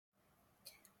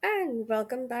And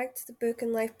welcome back to the Book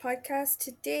and Life podcast.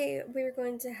 Today we're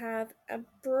going to have a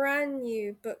brand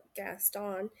new book guest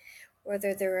on.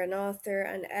 Whether they're an author,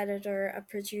 an editor, a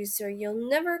producer, you'll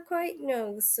never quite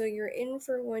know, so you're in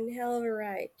for one hell of a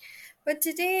ride. But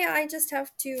today I just have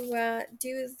to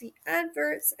do the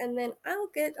adverts and then I'll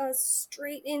get us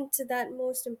straight into that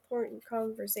most important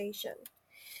conversation.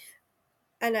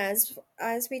 And as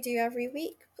we do every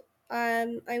week,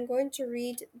 I'm going to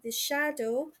read The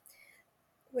Shadow,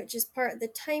 which is part of the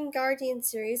Time Guardian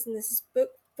series, and this is book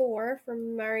 4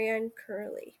 from Marianne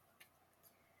Curley.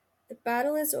 The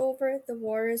battle is over, the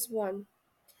war is won.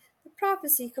 The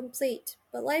prophecy complete,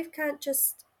 but life can't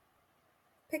just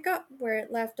pick up where it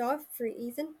left off for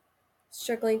Ethan,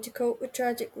 struggling to cope with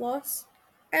tragic loss.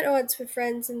 At odds with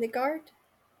friends in the guard,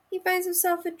 he finds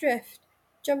himself adrift,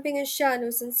 jumping in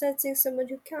shadows and sensing someone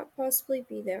who can't possibly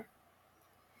be there.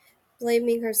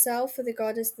 Blaming herself for the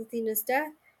goddess Athena's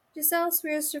death, Giselle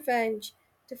swears revenge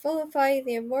to vilify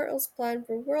the immortals' plan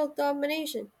for world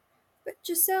domination. But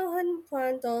Giselle hadn't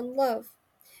planned on love,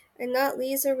 and that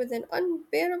leaves her with an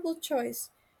unbearable choice.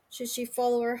 Should she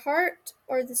follow her heart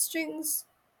or the strings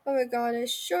of a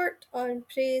goddess short on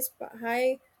praise but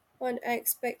high on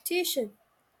expectation,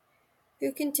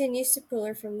 who continues to pull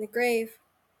her from the grave?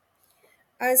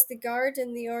 As the guard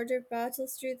and the order battle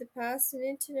through the past and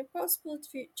into an impossible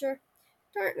future,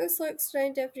 darkness lurks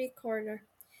round every corner.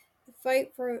 The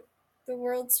fight for the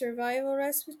world's survival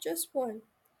rests with just one.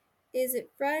 Is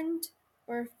it friend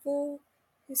or foe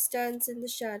who stands in the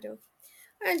shadow?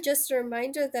 And just a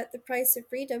reminder that The Price of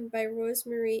Freedom by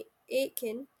Rosemary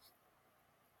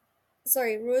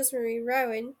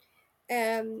Rowan,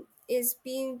 is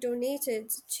being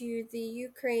donated to the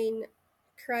Ukraine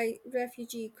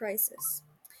refugee crisis.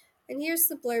 And here's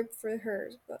the blurb for her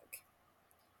book.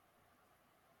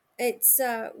 It's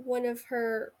one of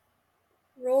her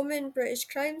Roman British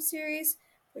crime series,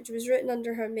 which was written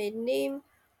under her maiden name.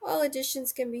 All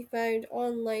editions can be found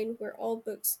online where all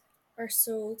books are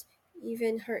sold,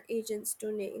 even her agents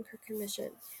donating her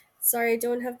commission. Sorry, I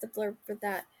don't have the blurb for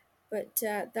that, but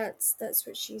that's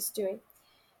what she's doing.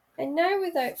 And now,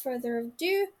 without further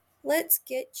ado, let's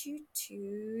get you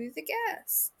to the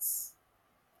guests.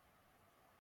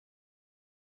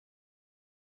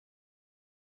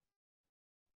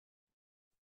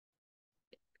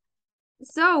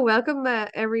 So, welcome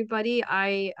everybody.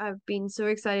 I have been so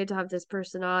excited to have this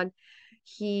person on.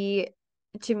 He,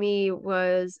 to me,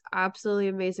 was absolutely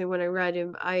amazing when I read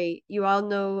him. You all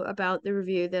know about the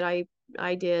review that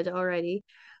I did already.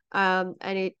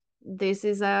 And this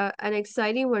is an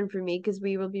exciting one for me because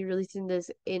we will be releasing this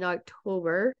in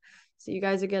October. So you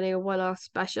guys are getting a one-off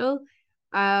special.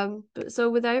 But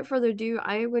so without further ado,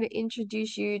 I am going to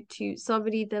introduce you to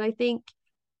somebody that I think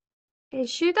it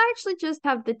should actually just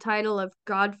have the title of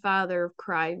Godfather of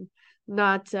Crime,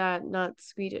 not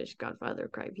Swedish Godfather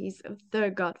of Crime. He's the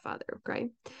Godfather of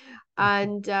Crime.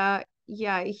 And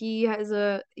yeah,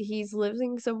 he's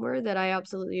living somewhere that I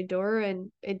absolutely adore and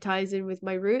it ties in with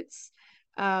my roots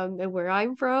and where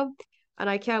I'm from. And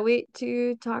I can't wait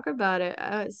to talk about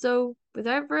it. So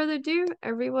without further ado,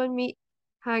 everyone meet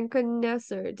Hakan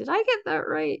Nesser. Did I get that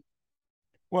right?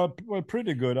 Well,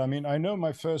 pretty good. I mean, I know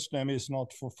my first name is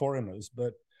not for foreigners,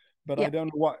 but I Yeah. don't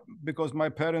know why, because my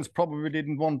parents probably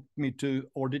didn't want me to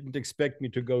or didn't expect me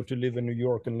to go to live in New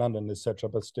York and London, etc.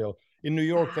 But still, in New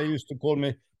York, they used to call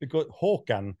me because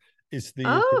Hakan is the UK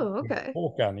Oh, okay.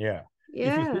 Hakan. Yeah,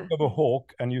 if you think Yeah. of a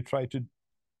hawk and you try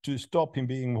to stop him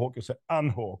being a hawk, you say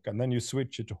unhawk, and then you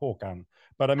switch it to Hakan.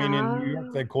 But I mean, in New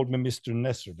York, they Ah. called me Mr.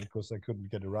 Nesser because they couldn't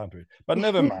get around to it. But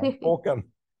never mind, Hakan,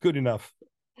 good enough.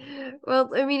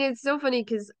 Well, I mean, it's so funny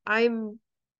because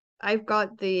I've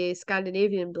got the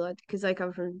Scandinavian blood because I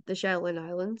come from the Shetland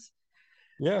Islands.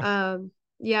 Yeah,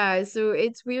 Yeah, so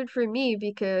it's weird for me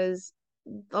because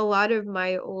a lot of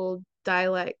my old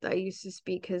dialect I used to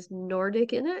speak has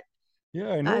Nordic in it, yeah,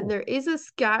 I and know. there is a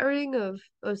scattering of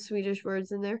Swedish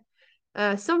words in there.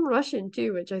 Some Russian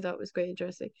too, which I thought was quite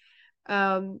interesting.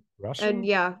 Um, and Russian?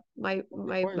 yeah, my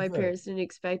Why is my that? parents didn't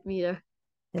expect me to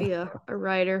be a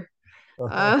writer.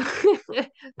 Uh-huh. Uh,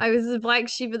 I was the black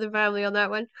sheep of the family on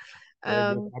that one.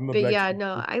 Very good. I'm a But black yeah, sheep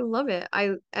no, too. I love it.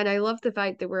 I love the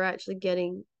fact that we're actually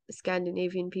getting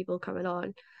Scandinavian people coming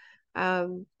on.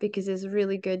 Because it's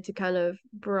really good to kind of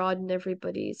broaden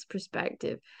everybody's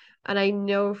perspective. And I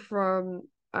know from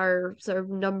our sort of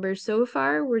numbers so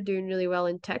far, we're doing really well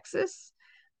in Texas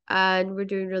and we're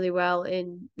doing really well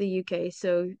in the UK.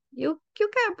 So you'll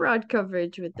get broad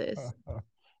coverage with this.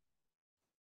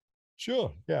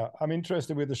 Sure. Yeah. I'm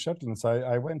interested with the Shetlands.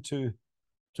 I went to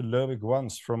to Lerwick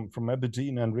once from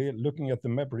Aberdeen, and looking at the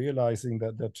map, realizing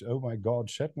that oh my God,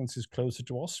 Shetlands is closer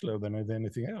to Oslo than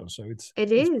anything else. So It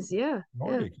it's is, yeah, yeah.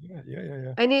 Nordic. Yeah, yeah, yeah,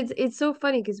 yeah. And it's so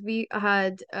funny because we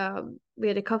had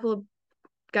a couple of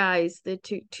guys that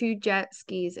took two jet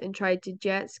skis and tried to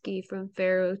jet ski from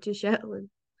Faroe to Shetland.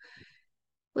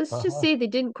 Let's just Uh-huh. say they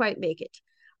didn't quite make it.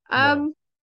 No. Um,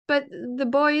 but the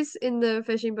boys in the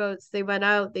fishing boats, they went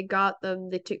out, they got them,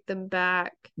 they took them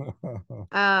back.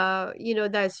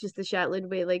 That's just the Shetland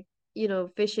way. Like,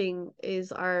 fishing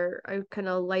is our kind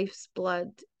of life's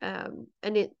blood. And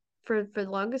it for the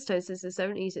longest time since the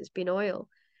 70s, it's been oil.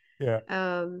 Yeah.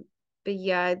 Um, but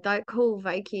yeah, that whole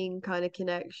Viking kind of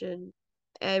connection.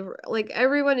 Like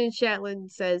everyone in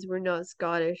Shetland says we're not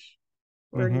Scottish,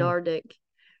 we're Hmm. Nordic,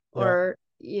 Yeah. or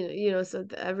so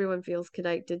everyone feels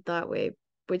connected that way,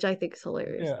 which I think is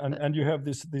hilarious. Yeah. And But you have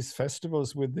these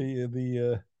festivals with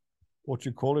the what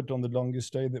you call it on the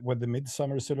longest day, that with the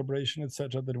midsummer celebration,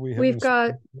 etc. That we have we've in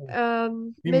got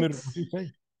Sweden. mid Immer, what do you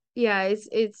say? yeah,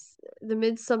 it's the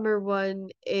midsummer one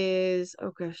is,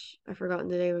 oh gosh, I've forgotten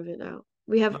the name of it now.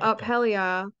 We have Yeah. Up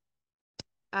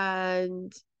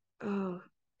and oh,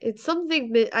 it's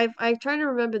something I'm trying to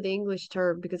remember the English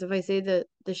term because if I say the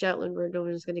Shetland word, no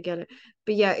one's gonna get it.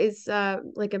 But yeah, it's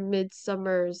like a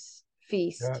midsummer's Yeah.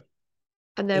 feast,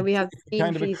 and then we have It's Bean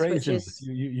kind of a Feast, which craziness. is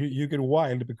You get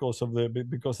wild because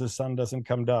the sun doesn't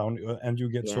come down, and you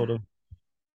get sort yeah. of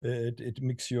it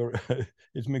makes your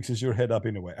it mixes your head up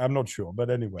in a way. I'm not sure, but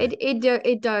anyway.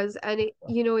 It does, and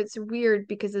it's weird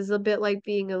because it's a bit like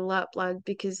being in Lapland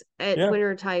because at Yeah,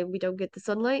 winter time we don't get the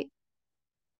sunlight.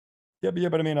 but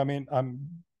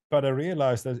but I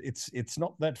realized that it's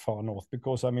not that far north,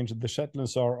 because I mean the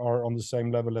Shetlands are on the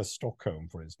same level as Stockholm,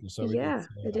 for instance. So Yeah,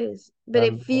 it's it is, but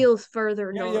it and feels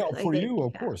further yeah, yeah, north, I for think. you,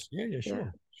 of Yeah, course. Yeah, yeah, yeah.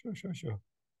 sure, sure, sure, sure.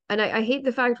 And I hate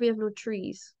the fact we have no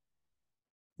trees.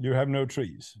 You have no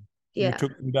trees. You Yeah.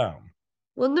 took them down.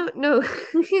 Well, no, no,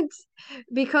 it's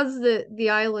because the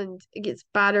island it gets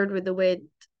battered with the wind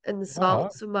and the Ah,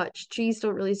 salt so much. Trees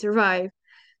don't really survive.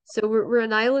 So we're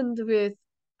an island with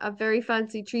a very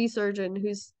fancy tree surgeon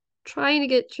who's trying to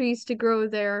get trees to grow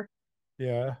there,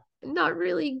 yeah. not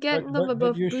really getting them But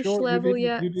above you bush sure level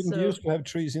yet. you didn't So used to have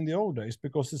trees in the old days?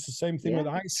 Because it's the same thing with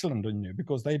yeah, Iceland, and you,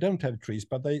 because they don't have trees,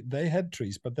 but they had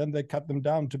trees, but then they cut them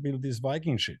down to build these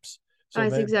Viking ships. So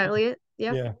that's they exactly it.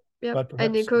 Yep, yeah, yep. but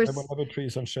And of perhaps there will course, never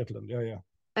trees on Shetland. Yeah, yeah,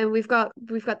 and we've got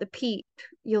the peat.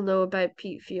 You'll know about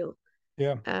peat fuel.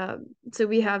 yeah, So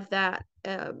we have that.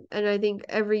 And I think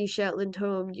every Shetland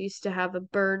home used to have a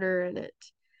burner in it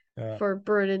yeah. for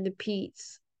burning the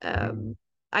peats. Mm.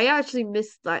 I actually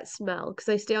miss that smell because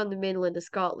I stay on the mainland of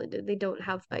Scotland and they don't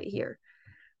have that here.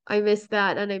 I miss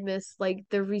that and I miss like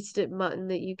the roasted mutton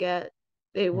that you get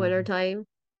in winter Mm. time.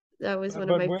 That was one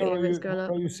of But my favorites growing where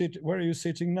up. are you where are you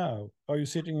sitting now? Are you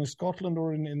sitting in Scotland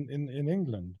or in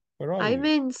England? Where are I'm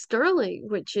you? in Stirling,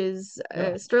 which is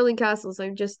Yeah, Stirling Castle, so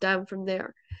I'm just down from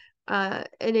there. And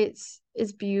it's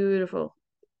beautiful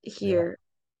yeah. here.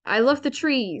 I love the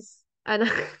trees, and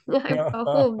I've got a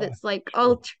home that's like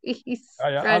all Sure. trees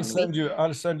Yeah, around me.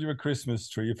 I'll send you a Christmas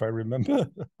tree if I remember. Yeah.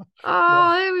 Oh,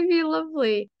 that would be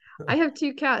lovely. I have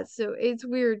two cats, so it's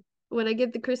weird. When I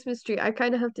get the Christmas tree, I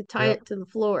kind of have to tie Yeah. it to the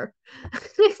floor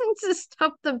to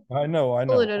stop them I pulling know.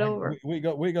 it over.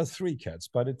 We got three cats,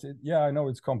 but yeah, I know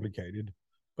it's complicated.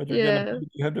 But Yeah,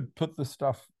 you have to put the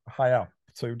stuff high up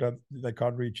so that they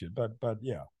can't reach it. But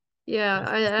yeah, yeah.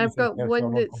 just I've these got cats are one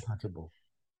not that's compatible.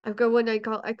 I've got one I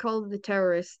call him the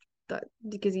terrorist that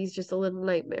because he's just a little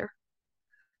nightmare.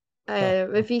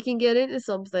 If he can get into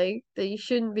something that you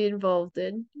shouldn't be involved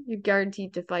in, you're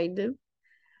guaranteed to find him.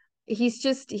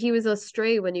 He was a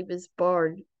stray when he was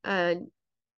born, and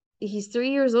he's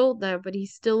 3 years old now, but he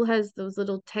still has those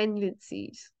little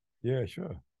tendencies. Yeah,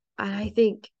 sure. And I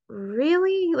think,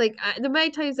 really? Like, the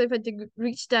many times I've had to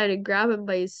reach down and grab him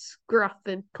by his scruff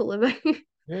and pull him out, pull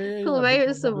Yeah. him out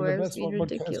of somewhere. It's That's been what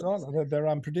cats ridiculous. are. They're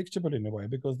unpredictable in a way,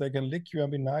 because they can lick you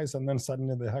and be nice, and then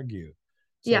suddenly they hug you.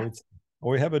 So Yeah, it's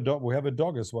we have a dog. We have a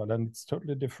dog as well, and it's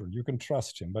totally different. You can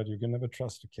trust him, but you can never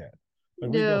trust a cat.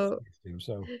 But we got no. used to him,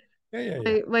 so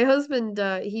yeah. My husband,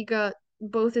 he got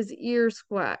both his ears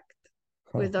whacked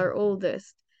with our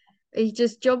oldest. He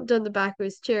just jumped on the back of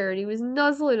his chair and he was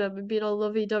nuzzling him and being all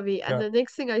lovey dovey. And Yeah, the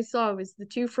next thing I saw was the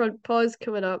two front paws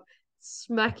coming up,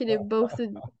 smacking him both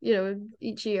in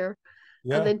each ear,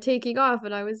 and yeah. then taking off.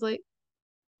 And I was like,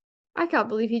 I can't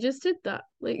believe he just did that.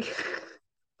 Like,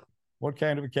 What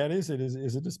kind of a cat is it?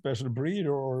 Is it a special breed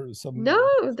or no, some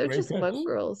they're stray just cats?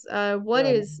 mongrels. One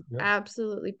Yeah, is yeah,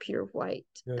 absolutely pure white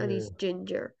and yeah. he's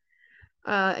ginger.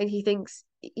 and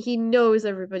he knows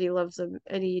everybody loves him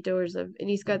and he adores him, and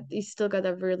he's still got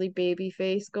that really baby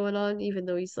face going on, even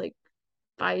though he's like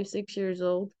 5, 6 years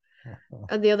old.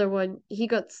 And the other one, he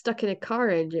got stuck in a car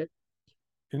engine.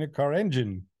 In a car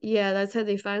engine. Yeah, that's how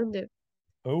they found him.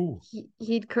 Oh.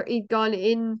 He'd gone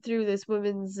in through this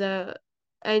woman's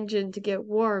engine to get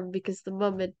warm because the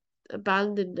mum had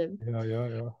abandoned him, Yeah, yeah,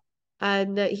 yeah.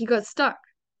 and he got stuck.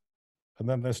 And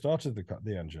then they started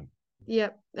the engine.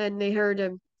 Yep, and they heard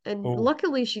him, and Oh.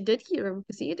 luckily she did hear him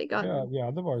because he'd have Yeah, gotten yeah.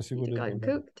 Otherwise, he would he'd have have gotten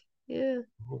been. cooked. Yeah.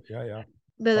 Yeah, yeah.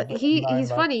 But But they have nine he's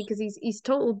funny lives. because he's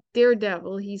total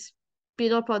daredevil. He's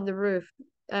been up on the roof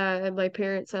at my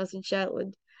parents' house in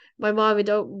Shetland. My mom had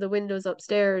opened the windows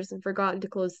upstairs and forgotten to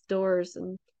close the doors,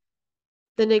 and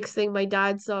the next thing my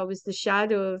dad saw was the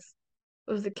shadow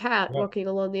of the cat Yeah, walking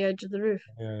along the edge of the roof.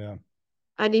 yeah, yeah.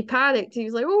 And he panicked. He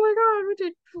was like, "Oh my God, what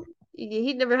did..."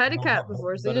 He'd never had a No, cat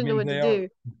before, so he but I didn't know mean, what to do.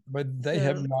 but they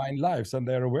have So, nine lives and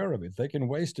they're aware of it. They can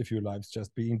waste a few lives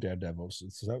just being daredevils.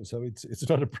 So it's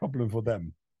not a problem for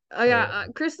them. oh yeah,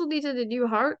 Crystal needed a new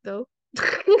heart though.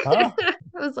 Huh?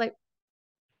 I was like,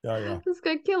 Yeah, yeah. this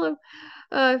guy kill him.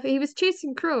 He was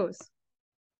chasing crows.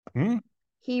 Hmm?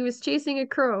 He was chasing a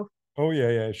crow. Oh, yeah,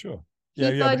 yeah, sure.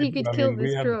 Yeah, He yeah, thought they he do. could I kill mean, we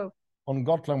this have crow. on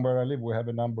Gotland where I live, we have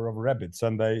a number of rabbits,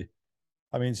 and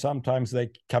I mean, sometimes they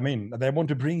come in, they want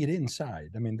to bring it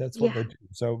inside. I mean, that's what Yeah, they do.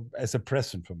 So as a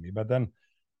present for me. But then,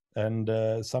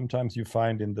 and sometimes you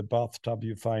find in the bathtub,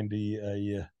 you find a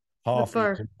the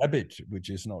fur. half-eaten rabbit, which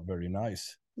is not very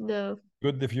nice. No,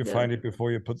 Good if you no. find it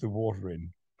before you put the water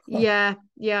in. Yeah,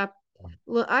 yeah.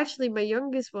 Well, actually, my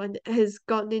youngest one has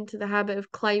gotten into the habit of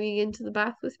climbing into the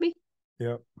bath with me.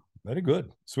 Yeah, very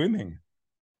good. Swimming.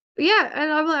 Yeah,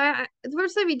 and I'm like, the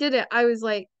first time he did it, I was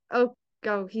like, oh,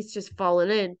 go, he's just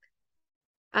fallen in.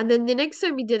 And then the next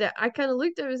time he did it, I kind of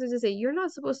looked at him and said, "You're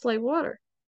not supposed to like water.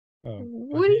 But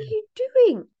What are you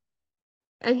doing?"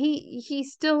 And he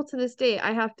still to this day,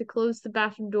 I have to close the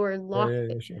bathroom door and yeah, lock yeah,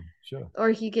 it, yeah, sure, sure. or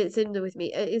he gets in there with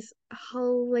me. It is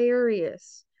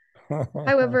hilarious.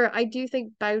 However, I do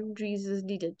think boundaries is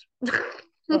needed.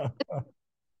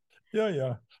 Yeah,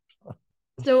 yeah.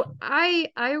 So I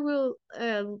will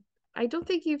I don't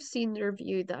think you've seen the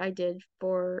review that I did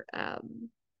for the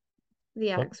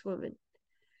But Axe Woman,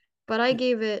 but I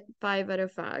gave it 5 out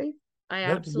of 5. I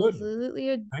that's good. absolutely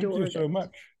Thank you adored so it.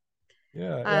 much.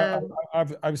 Yeah, yeah.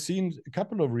 Um I've seen a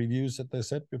couple of reviews that they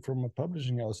sent me from a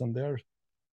publishing house, and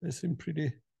they seem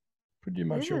pretty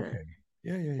much yeah. okay.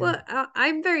 Yeah, yeah, yeah. Well,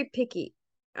 I'm very picky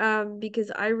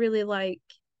because I really like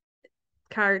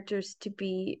characters to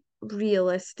be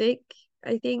realistic,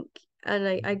 I think, and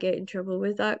I get in trouble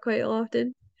with that quite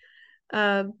often.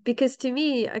 Because to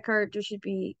me, a character should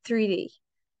be 3D.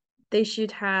 They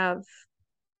should have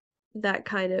that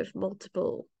kind of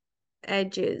multiple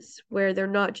edges where they're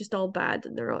not just all bad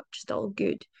and they're not just all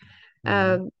good.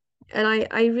 Mm-hmm. Um, and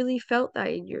I really felt that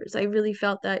in yours. I really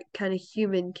felt that kind of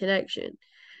human connection.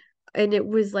 And it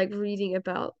was like reading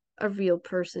about a real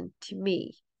person to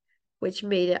me, which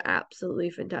made it absolutely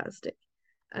fantastic.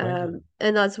 Thank you.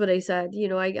 And that's what I said.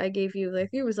 I gave you like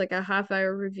it was like a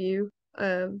half-hour review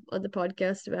on the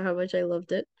podcast about how much I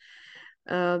loved it.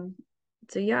 Um,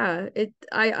 so yeah,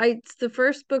 it's the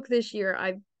first book this year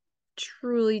I've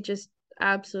truly just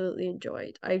absolutely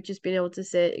enjoyed. I've just been able to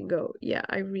sit and go, yeah,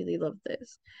 I really love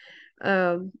this.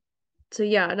 Um, so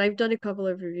yeah, and I've done a couple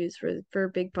of reviews for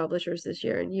big publishers this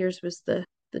year, and yours was the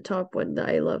top one that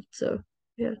I loved. So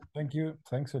yeah, Thank you.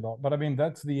 Thanks a lot. But I mean,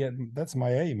 that's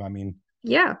my aim.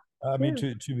 yeah, I mean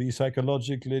yeah, to be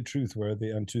psychologically truthworthy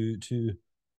and to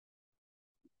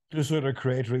sort of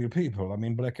create real people. I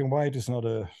mean, black and white is not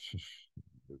a.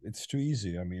 It's too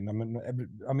easy. I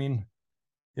mean,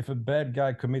 if a bad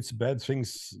guy commits bad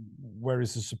things, where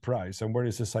is the surprise and where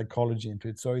is the psychology into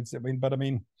it? So it's. I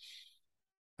mean,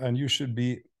 and you should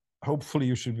be. Hopefully,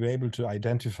 you should be able to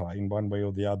identify in one way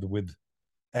or the other with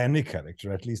any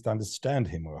character, at least understand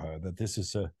him or her that this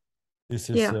is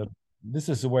yeah. a this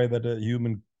is a way that a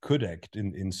human could act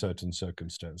in certain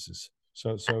circumstances.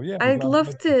 So yeah, I'm I'd glad.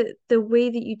 love to the way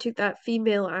that you took that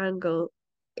female angle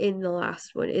in the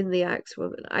last one, in the Axe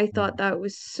Woman. I thought that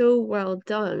was so well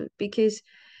done because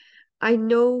I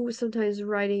know sometimes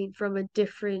writing from a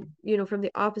different, from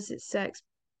the opposite sex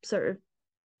sort of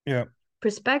Yeah.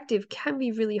 perspective can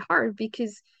be really hard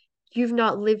because you've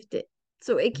not lived it.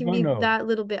 So it can No, be no. that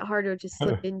little bit harder to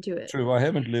slip into it. True. I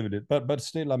haven't lived it, but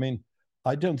still, I mean,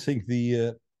 I don't think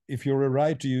the if you're a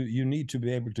writer, you need to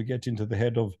be able to get into the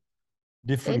head of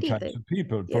different kinds Anything. of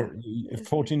people. Yeah. For a Yeah.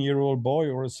 14-year-old boy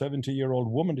or a 70-year-old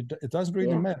woman, it doesn't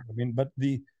really Yeah. matter. I mean, but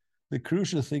the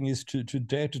crucial thing is to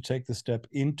dare to take the step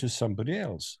into somebody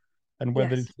else and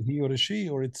whether Yes. it's he or a she,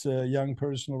 or it's a young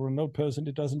person or an old person,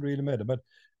 it doesn't really matter.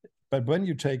 But when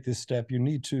you take this step, you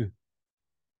need to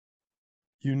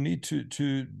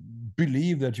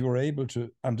believe that you're able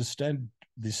to understand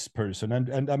this person,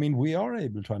 and I mean, we are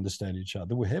able to understand each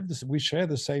other. We share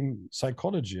the same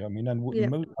psychology. I mean, Yeah.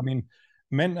 I mean,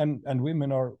 men and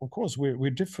women are, of course, we're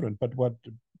different, but what,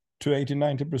 to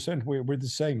 80-90%, we're the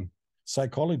same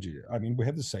psychology. I mean, we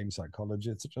have the same psychology,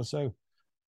 etc. So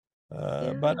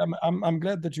but Yeah. I'm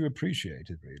glad that you appreciate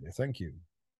it, really. Thank you.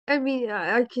 I mean,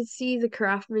 I could see the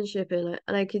craftsmanship in it,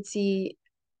 and I could see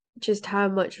just how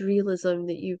much realism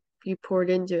that you poured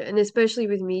into it. And especially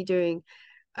with me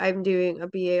I'm doing a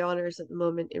BA honors at the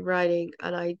moment in writing,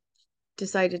 and I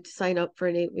decided to sign up for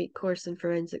an 8-week course in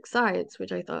forensic science,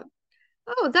 which I thought,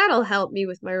 oh, that'll help me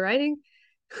with my writing.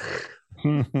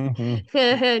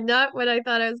 Not what I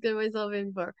thought I was getting myself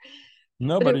in for.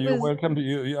 No, But but it you're was, welcome to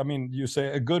you. I mean, you say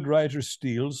a good writer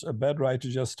steals, a bad writer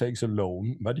just takes a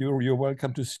loan. But you're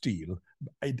welcome to steal.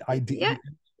 I yeah,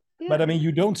 but I yeah, mean,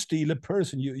 you don't steal a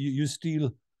person. You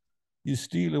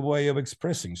steal a way of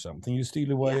expressing something. You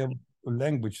steal a way yeah, of a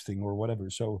language thing or whatever.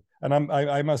 So, and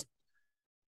I must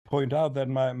point out that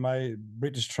my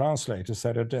British translator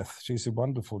said her death. She's a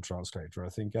wonderful translator, I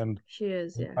think, and she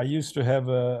is, yeah, I used to have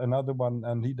another one,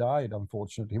 and he died,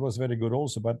 unfortunately. He was very good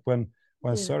also. But when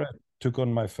yeah, Sarah took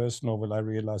on my first novel, I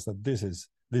realized that this is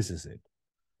it.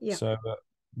 yeah. So,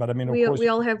 but I mean, of We course,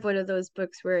 all have one of those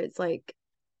books where it's like,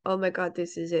 oh my God,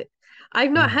 this is it.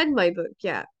 I've not mm, had my book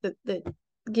yet that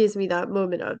gives me that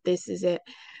moment of this is it.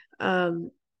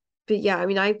 Um, but yeah, I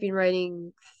mean, I've been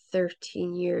writing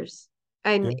 13 years,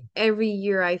 yeah, and every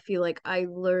year I feel like I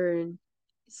learn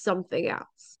something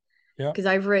else. yeah. Because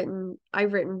I've written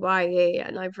YA,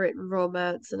 and I've written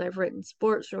romance, and I've written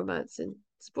sports romance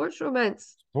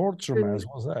Sports for romance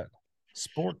me. was that?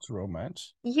 Sports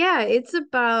romance. Yeah, it's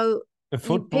about A you pick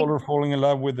footballer falling in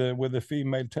love with a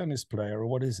female tennis player, or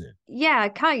what is it? yeah,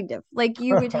 kind of. Like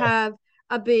you would have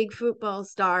a big football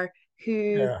star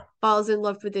who Yeah, falls in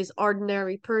love with this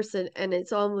ordinary person, and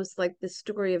it's almost like the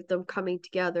story of them coming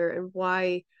together and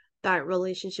why that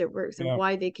relationship works and yeah.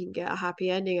 why they can get a happy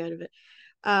ending out of it.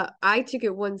 I took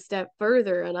it one step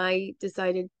further, and I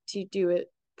decided to do it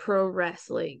pro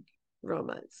wrestling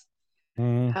romance.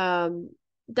 Mm, Um,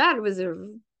 that was a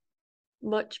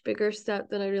much bigger step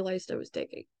than I realized I was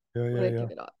taking yeah, when yeah, I yeah.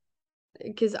 took it on.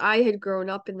 Because I had grown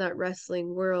up in that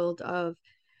wrestling world of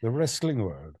The wrestling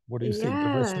world. What do you think?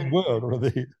 The wrestling yeah. world, or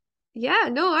the? Yeah,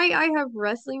 no, I have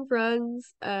wrestling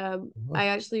friends. I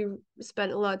actually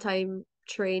spent a lot of time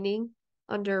training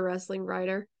under a wrestling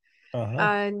writer. Uh-huh.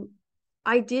 And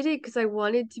I did it because I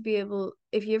wanted to be able,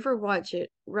 if you ever watch it,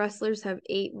 wrestlers have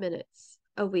 8 minutes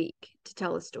a week to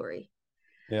tell a story.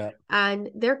 Yeah. And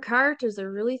their characters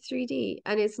are really 3D.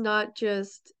 And it's not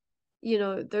just,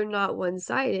 they're not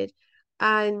one-sided.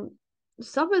 And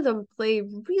some of them play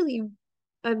really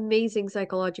amazing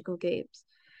psychological games.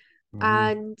 Hmm.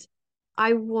 And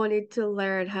I wanted to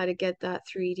learn how to get that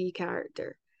 3D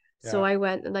character. So Yeah. I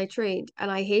went and I trained,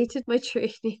 and I hated my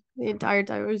training the entire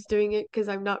time I was doing it because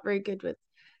I'm not very good with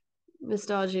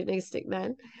misogynistic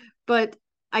men. But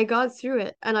I got through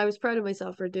it, and I was proud of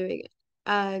myself for doing it.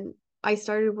 And I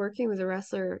started working with a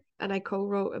wrestler, and I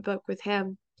co-wrote a book with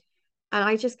him, and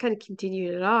I just kind of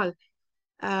continued it on.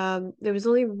 There was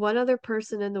only one other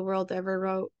person in the world that ever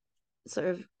wrote sort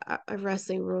of a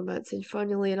wrestling romance, and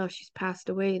funnily enough, she's passed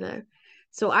away now.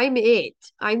 So I'm it.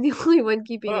 I'm the only one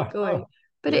keeping it going.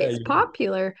 But Yeah. it's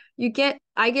popular.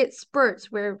 I get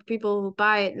spurts where people will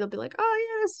buy it and they'll be like, "Oh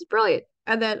yeah, this is brilliant,"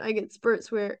 and then I get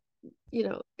spurts where,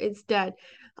 it's dead.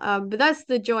 But that's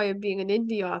the joy of being an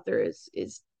indie author is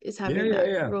Yeah, having yeah, that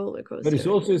yeah. roller But it's coaster.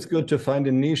 also it's good to find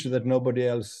a niche that nobody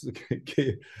else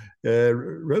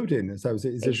wrote in. So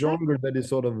it's a genre Exactly. that is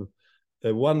sort of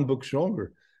a one book genre.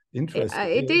 Interesting.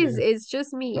 It is. It's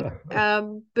just me. Yeah,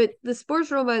 But the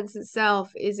sports romance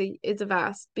itself is a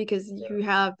vast because you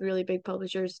have really big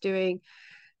publishers doing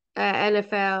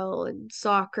NFL and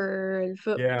soccer and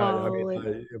yeah. I mean, football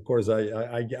and of course,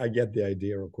 I get the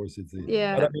idea. Of course, it's the. But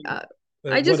yeah. I mean, I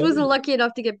what just I wasn't lucky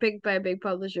enough to get picked by a big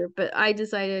publisher, but I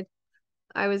decided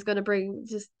I was gonna bring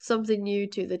just something new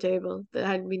to the table that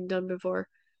hadn't been done before.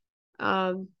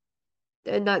 Um,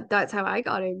 and that's how I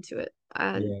got into it.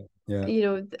 And yeah,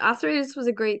 yeah. arthritis was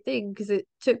a great thing because it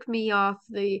took me off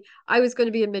the. I was going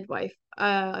to be a midwife.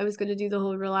 I was going to do the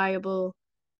whole reliable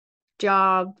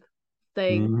job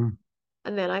thing, Mhm.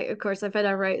 and then of course, I've had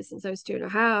arthritis since I was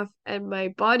 2.5, and my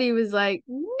body was like,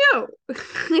 no,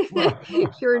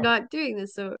 you're not doing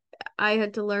this. So I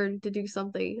had to learn to do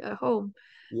something at home,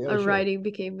 Yeah, and sure. writing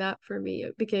became that for me.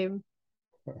 It became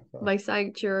my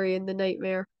sanctuary in the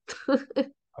nightmare.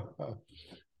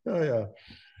 Oh yeah.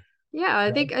 Yeah,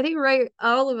 I think right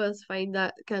all of us find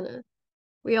that kind of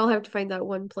we all have to find that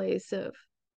one place of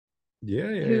Yeah,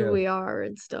 yeah, who yeah. we are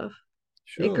and stuff.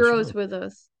 It Sure, grows sure. with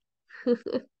us.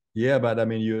 Yeah, but I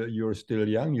mean, you're still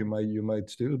young. You might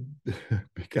still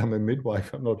become a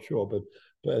midwife. I'm not sure, but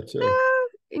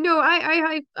No,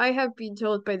 I have been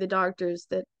told by the doctors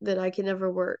that I can never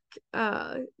work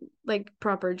like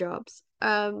proper jobs.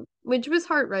 Which was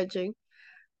heart-wrenching,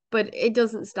 but it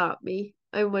doesn't stop me.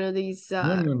 I'm one of these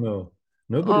no, no, no.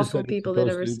 Nobody awful said it's people that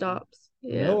supposed never to. stops.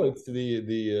 Yeah. No, it's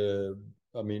the.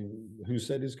 I mean, who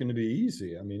said it's going to be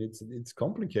easy? I mean, it's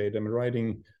complicated. I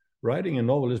mean, writing a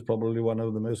novel is probably one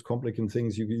of the most complicated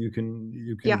things you can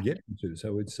Yeah. get into.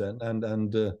 So it's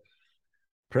and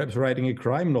perhaps writing a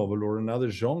crime novel or another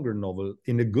genre novel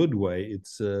in a good way,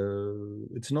 it's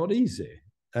not easy.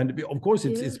 And of course,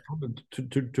 Yeah. it's problem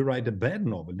to write a bad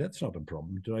novel. That's not a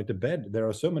problem. To write a bad, there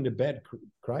are so many bad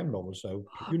crime novels. So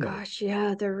Oh gosh,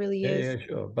 yeah, there really yeah, is. yeah,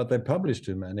 sure. But they publish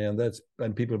too many,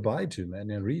 and people buy too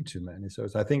many and read too many. So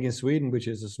I think in Sweden, which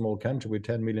is a small country with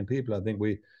 10 million people, I think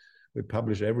we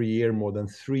publish every year more than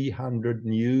 300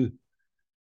 new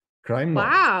crime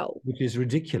novels, Wow. which is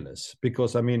ridiculous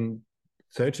because I mean,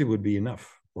 30 would be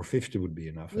enough or 50 would be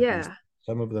enough at least. Yeah.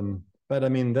 Some of them, but I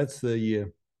mean, that's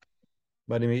the.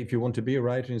 But I mean, if you want to be a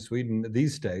writer in Sweden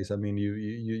these days, I mean,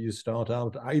 you start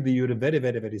out either you're a very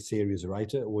very very serious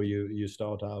writer or you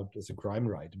start out as a crime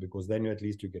writer because then you at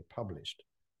least you get published.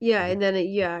 Yeah, You get and then a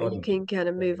yeah, you starting can point. kind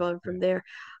of Yeah, move on yeah, from there.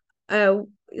 Uh,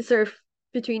 sort of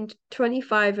between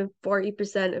 25 and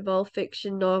 40% of all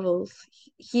fiction novels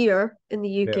here in the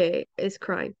yeah. UK is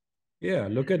crime. Yeah,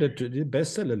 look at it, the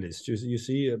bestseller list. You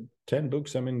see 10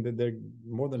 books. I mean, they're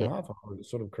more than Yeah. half are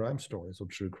sort of crime stories or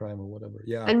true crime or whatever.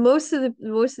 Yeah, And most of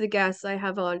the guests I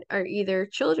have on are either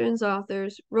children's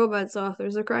authors, romance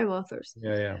authors, or crime authors.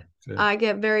 yeah, yeah. So, I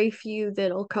get very few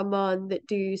that'll come on that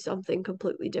do something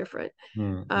completely different.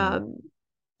 mm. Um,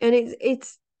 and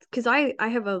it's because I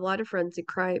have a lot of friends in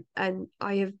crime, and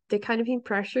they kind of been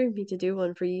pressuring me to do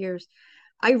one for years.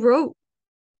 I wrote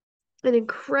an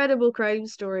incredible crime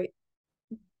story,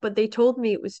 but they told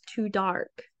me it was too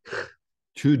dark,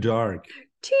 Too dark.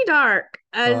 too dark,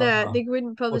 and Uh, they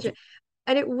wouldn't publish what's it.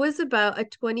 And it was about a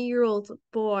 20-year-old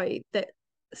boy that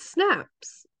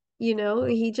snaps.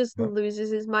 He just uh,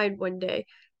 loses his mind one day.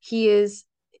 He is,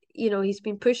 he's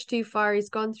been pushed too far, he's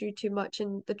gone through too much,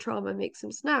 and the trauma makes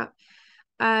him snap.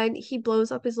 And he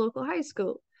blows up his local high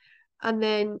school. And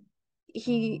then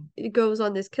he goes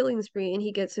on this killing spree and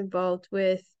he gets involved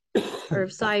with sort of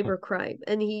cybercrime.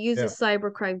 And he yeah. uses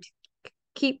cybercrime to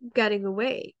keep getting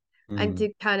away and Mm.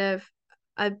 to kind of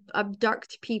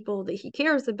abduct people that he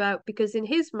cares about because in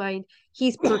his mind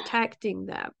he's protecting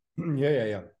them, Yeah, yeah,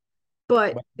 yeah.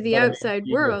 but But the but I mean, outside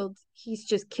world he's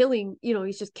just killing,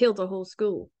 he's just killed a whole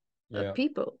school of yeah,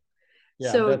 people.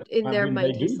 yeah. So That in I their mean, they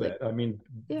mind do he's like, that. I mean,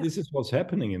 yeah, this is what's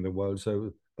happening in the world.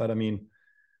 So, but I mean,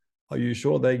 are you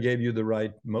sure they gave you the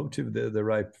right motive, the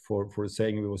right for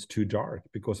saying it was too dark?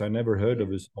 Because I never heard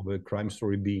yeah, of a crime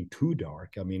story being too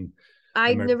dark. I mean,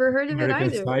 I'd American never heard of it American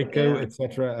either. Psycho, Yeah,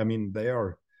 etc. I mean, they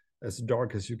are as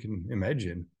dark as you can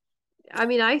imagine. I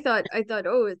mean, I thought,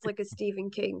 oh, it's like a Stephen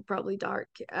King, probably dark.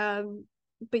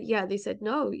 But yeah, they said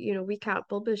no, we can't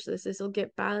publish this. This will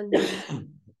get banned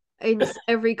in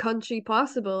every country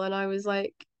possible. And I was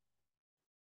like,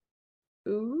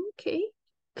 okay,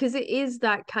 because it is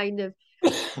that kind of,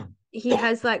 he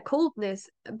has that coldness,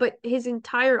 but his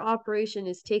entire operation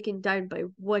is taken down by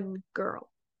one girl,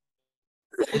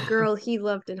 the girl he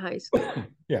loved in high school.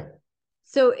 Yeah,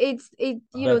 So it,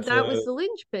 that's that was the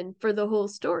linchpin for the whole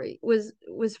story, was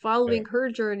yeah. following her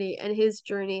journey and his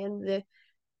journey and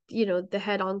the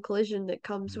head-on collision that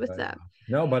comes with Yeah, yeah. that.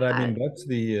 No, but I mean And that's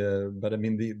but I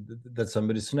mean that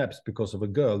somebody snaps because of a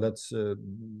girl.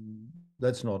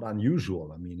 That's not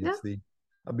unusual. I mean, yeah,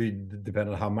 I mean,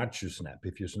 depending on how much you snap.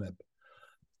 If you snap,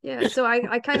 yeah. So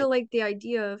I kind of like the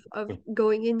idea of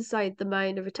going inside the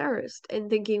mind of a terrorist and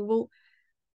thinking, well,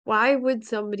 why would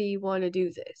somebody want to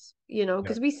do this? yeah,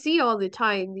 Because we see all the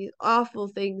time these awful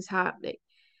things happening.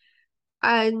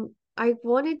 And I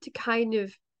wanted to kind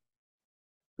of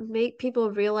make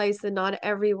people realize that not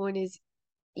everyone is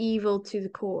evil to the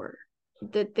core,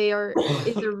 that there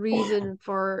is a reason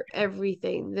for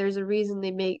everything. There's a reason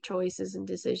they make choices and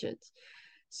decisions.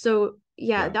 So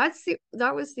yeah, yeah.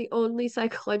 that was the only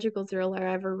psychological thriller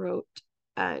I ever wrote,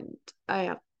 and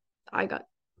I got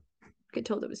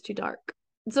told it was too dark.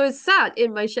 So it sat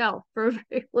in my shelf for a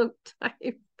very long time.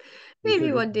 You Maybe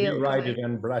should one day it'll come rewrite out. it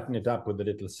and brighten it up with a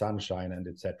little sunshine and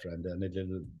etc. And then a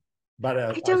little. But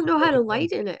I I don't know how suppose to it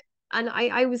won't. lighten it. And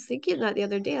I was thinking that the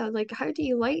other day. I was like, how do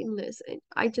you lighten this? And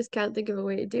I just can't think of a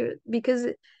way to do it because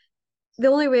the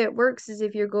only way it works is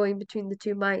if you're going between the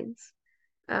two minds.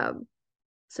 Um,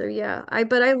 so yeah,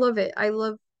 but I love it. I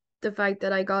love the fact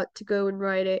that I got to go and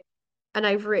write it, and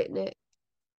I've written it,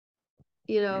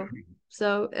 you know.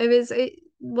 So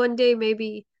one day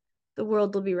maybe the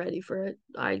world will be ready for it.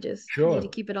 I just need to Sure.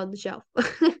 keep it on the shelf.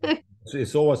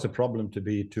 It's always a problem to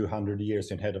be 200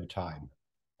 years ahead of time.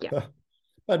 Yeah.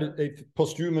 But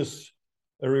posthumous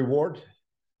a reward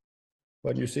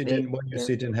when you Yeah.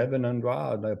 sit in heaven and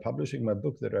wow, they're publishing my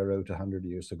book that I wrote 100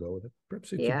 years ago.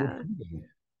 Perhaps it's a good Yeah. feeling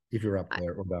if you're up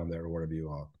there or down there or wherever you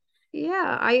are.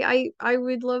 Yeah, I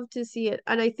would love to see it.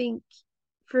 And I think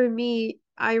for me,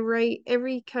 I write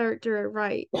every character I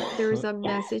write, there's a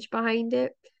message behind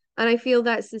it. And I feel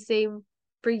that's the same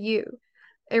for you.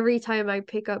 Every time I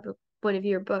pick up one of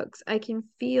your books, I can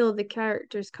feel the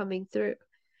characters coming through.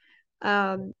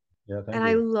 Um, Yeah, and thank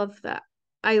I you. love that.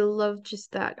 I love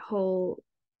just that whole,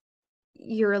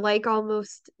 you're like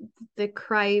almost the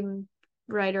crime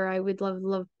writer I would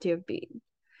love to have been.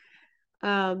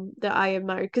 That I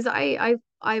admire because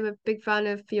I'm a big fan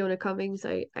of Fiona Cummings.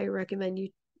 I recommend you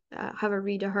have a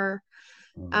read of her,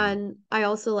 Mhm. and I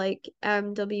also like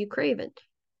W. Craven.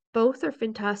 Both are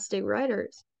fantastic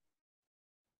writers,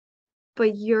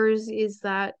 but yours is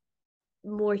that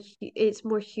it's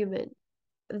more human.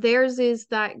 Theirs is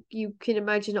that you can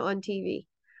imagine it on TV,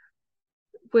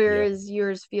 Yeah, whereas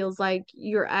yours feels like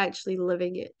you're actually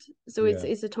living it. So yeah.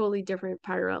 it's a totally different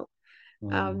parallel.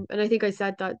 Mm, And I think I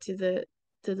said that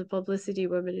to the publicity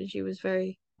woman, and she was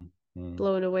very mm,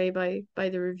 blown away by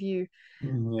the review.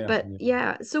 yeah, But yeah.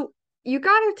 yeah, so you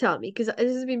gotta tell me because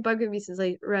this has been bugging me since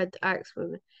I read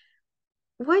Axewoman.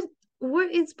 What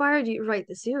what inspired you to write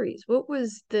the series? What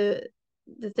was the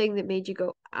thing that made you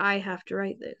go, I have to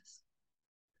write this?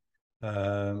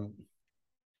 Um,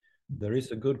 there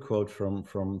is a good quote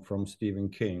from Stephen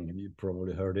King. You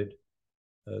probably heard it.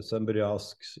 Somebody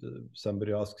asks him.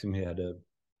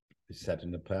 He sat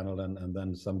in the panel, and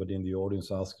then somebody in the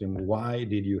audience asked him, "Why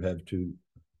did you have to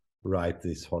write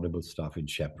this horrible stuff in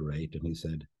chapter 8?" And he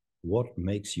said, "What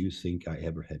makes you think I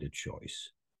ever had a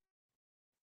choice?"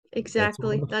 That's Exactly.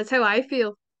 almost, That's how I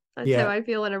feel. That's how yeah. I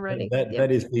feel when I'm writing. Yep.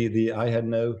 That is the I had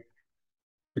no,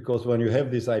 because when you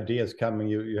have these ideas coming,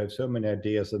 you have so many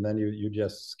ideas, and then you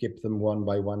just skip them one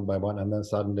by one by one, and then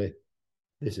suddenly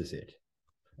this is it.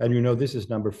 And this is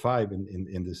number 5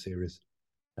 in the series.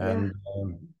 Yeah.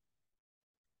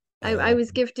 And I uh,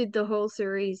 was gifted the whole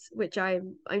series, which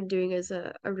I'm doing as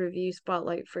a review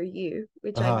spotlight for you,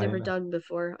 which I've never yeah, done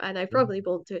before, and I probably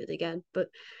won't do it again. But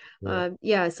yeah.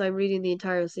 yeah, so I'm reading the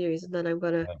entire series, and then I'm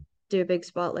gonna Yeah. do a big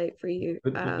spotlight for you.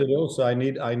 But also I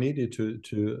needed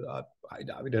to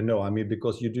I don't know. I mean,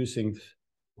 because you do things.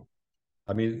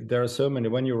 I mean, there are so many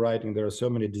when you're writing. There are so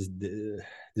many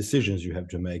decisions you have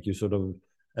to make. You sort of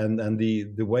and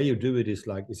the way you do it is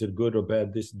like, is it good or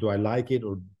bad? This, do I like it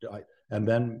or do I? And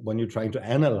then when you're trying to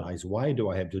analyze, why do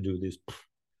I have to do this?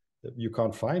 You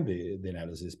can't find the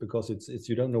analysis because it's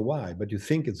you don't know why, but you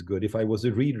think it's good. If I was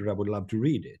a reader, I would love to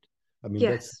read it. I mean,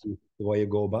 that's Yes, the way you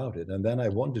go about it. And then I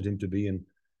wanted him to be in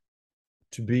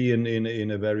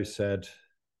a very sad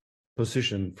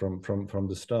position from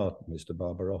the start, Mr.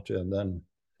 Barbarotti, and then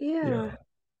yeah, yeah,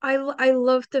 I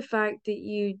love the fact that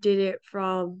you did it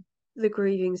from the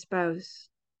grieving spouse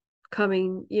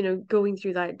coming, going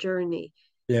through that journey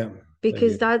yeah, thank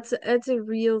because you. that's a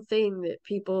real thing that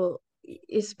people,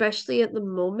 especially at the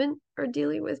moment, are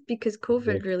dealing with because COVID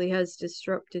Yes. really has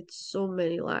disrupted so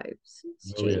many lives.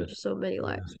 It's Oh yes, changed so many oh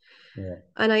lives. yes, yeah,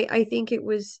 And I think it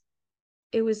was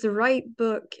the right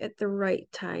book at the right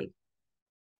time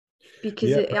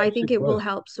because yeah. I Perhaps think it it will was.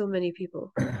 help so many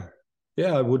people.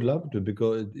 Yeah, I would love to,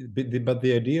 because but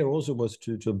the idea also was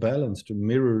to balance, to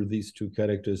mirror these two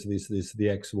characters, this the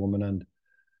ex-woman and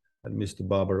Mr.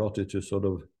 Barbarotti, to sort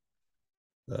of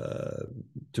uh,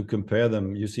 to compare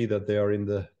them. You see that they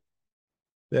are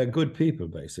good people,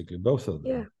 basically, both of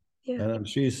Yeah, them. yeah, And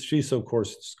she's of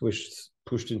course squished,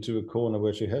 pushed into a corner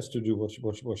where she has to do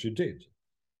what she did.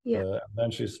 yeah. And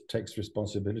then she takes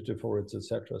responsibility for it,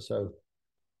 etc. So,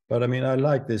 but I mean, I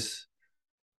like this.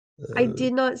 I Uh,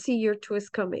 did not see your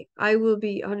twist coming. I will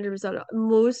be 100%.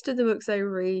 Most of the books I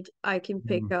read, I can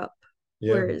pick mm, up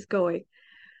yeah, where it's going.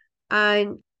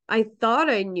 And I thought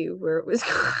I knew where it was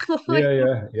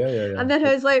going. yeah. And then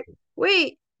I was like,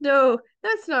 wait, no,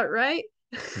 that's not right.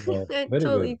 No, It very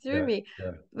totally good. threw Yeah, me.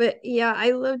 yeah. But yeah,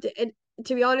 I loved it. And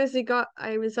to be honest,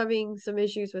 I was having some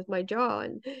issues with my jaw,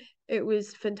 and it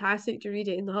was fantastic to read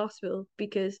it in the hospital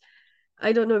because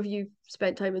I don't know if you've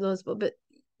spent time in the hospital, but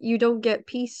you don't get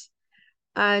peace.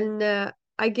 And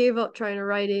I gave up trying to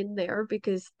write in there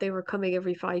because they were coming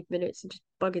every 5 minutes and just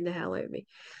bugging the hell out of me.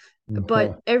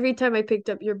 But every time I picked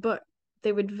up your book,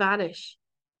 they would vanish.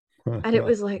 And it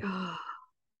was like, oh,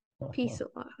 peace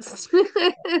at last.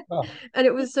 And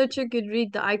it was such a good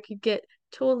read that I could get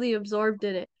totally absorbed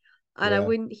in it. And I Yeah.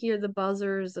 wouldn't hear the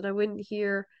buzzers and I wouldn't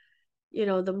hear,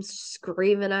 them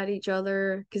screaming at each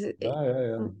other because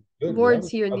Yeah. Good. wards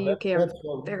here in the That, UK are that's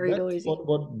what very noisy.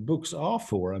 books are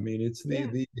for. I mean, it's Yeah.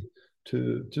 the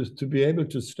to be able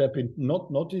to step in,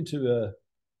 not into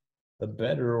a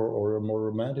better or a more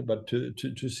romantic, but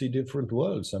to see different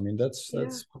worlds. I mean, Yeah.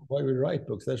 that's why we write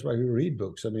books. That's why we read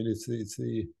books. I mean,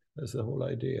 that's the whole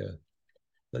idea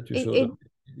that It, it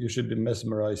you should be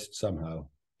mesmerized somehow.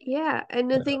 yeah. And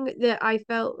the thing that I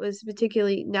felt was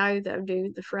particularly now that I'm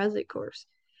doing the forensic course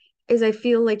is I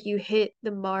feel like you hit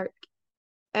the mark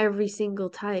every single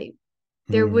time.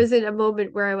 There Mm. wasn't a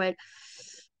moment where I went,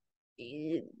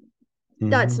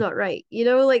 that's Hmm. not right.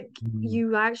 Like Hmm.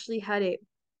 you actually had it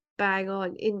bang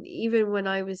on. And even when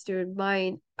I was doing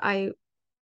mine,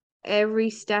 every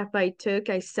step I took,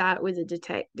 I sat with a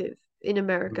detective in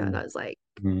America and I was like,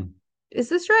 Mm. is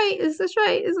this right? Is this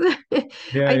right?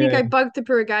 Yeah, I think yeah, I bugged the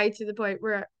poor guy to the point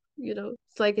where,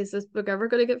 it's like, is this book ever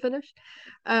gonna get finished?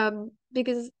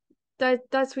 Because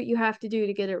that's what you have to do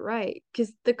to get it right.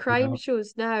 Because the crime yeah,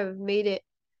 shows now have made it,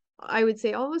 I would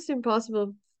say, almost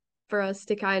impossible for us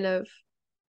to kind of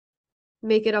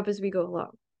make it up as we go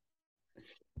along.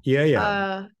 yeah,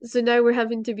 yeah. So now we're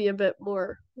having to be a bit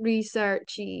more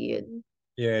researchy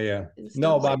Yeah. and stuff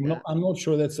No, but like that. I'm not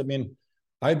sure that's, I mean,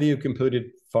 either you can put it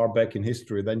far back in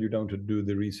history, then you don't do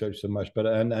the research so much. But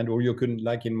or you can,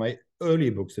 like in my early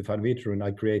books, if I'm veteran,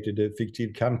 I created a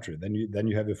fictive country. Then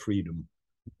you have a freedom.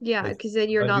 Yeah, But because then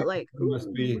you're not like, you must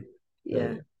ooh, be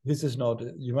yeah, this is not,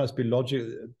 you must be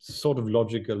sort of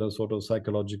logical and sort of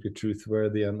psychologically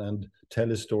truthworthy, and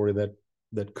tell a story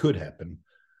that could happen.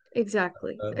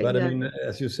 exactly, But I mean, exactly.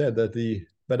 as you said,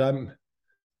 but I'm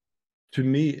to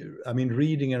me, I mean,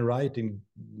 reading and writing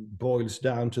boils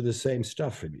down to the same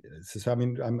stuff. I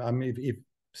mean, if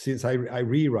since I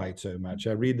rewrite so much,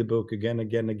 I read the book again.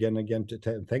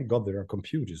 Thank God there are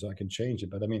computers, so I can change it.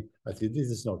 But I mean, I think this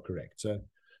is not correct.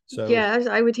 So Yeah,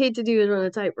 I would hate to do it on a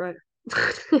typewriter.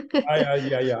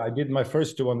 yeah, I did my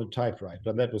first two on the typewriter,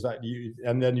 and that was that.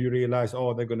 And then you realize,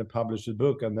 oh, they're going to publish the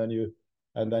book, and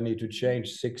I need to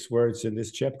change 6 words in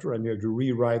this chapter, and you have to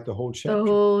rewrite the whole The chapter.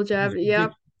 whole It's chapter. Yep,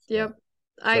 ridiculous. Yeah. yep.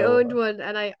 I So owned one,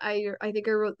 and I think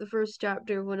I wrote the first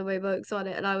chapter of one of my books on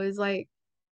it, and I was like,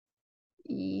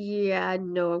 yeah,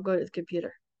 no, I'm going to the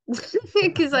computer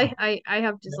because I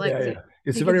have dyslexia.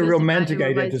 it's You a can very just romantic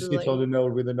imagine what idea my to sit on dyslexia. an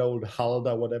old with an old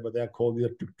halda, whatever they're called,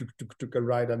 tuk, a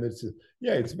ride, and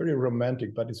it's very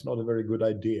romantic, but it's not a very good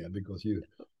idea because you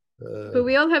But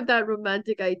we all have that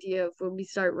romantic idea of when we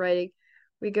start writing,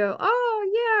 we go, oh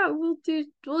yeah,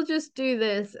 we'll just do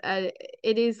this, and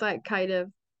it is that kind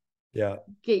of yeah,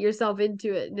 get yourself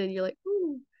into it, and then you're like,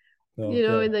 ooh, no,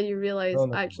 yeah. and then you realize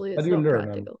No. actually But it's you not learn.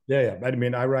 practical. Yeah. But I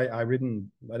mean, I've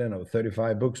written, I don't know,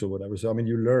 35 books or whatever. So I mean,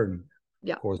 you learn, of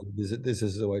Yeah, course, this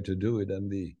is the way to do it.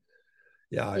 And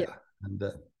yeah. and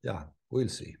yeah, we'll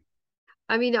see.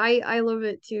 I mean, I love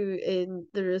it too in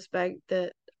the respect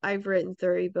that I've written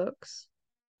 30 books.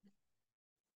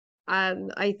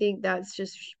 And I think that's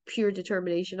just pure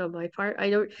determination on my part.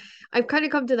 I've kind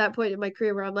of come to that point in my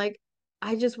career where I'm like,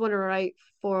 I just want to write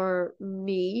for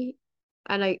me,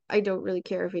 and I don't really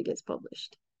care if it gets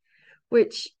published,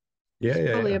 which Yeah,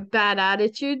 is probably yeah. a bad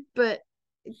attitude, but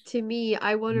to me,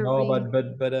 I want to No,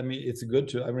 read. but I mean, it's good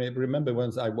to. I mean, remember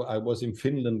once I was in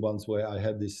Finland once where I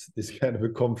had this kind of a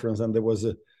conference, and there was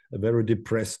a very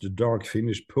depressed, dark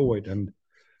Finnish poet, and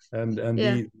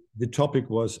Yeah, the topic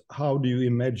was how do you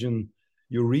imagine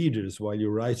your readers while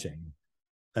you're writing?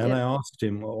 And yeah. I asked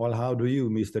him, well, how do you,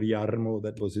 Mr. Jarmo,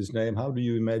 that was his name, how do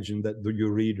you imagine that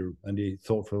your reader? And he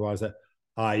thought for a while, said,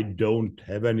 I don't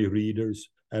have any readers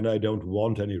and I don't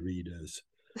want any readers,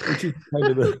 which is kind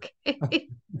of a, Okay.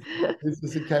 this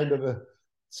is a kind of a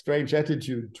strange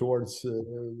attitude towards A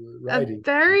writing.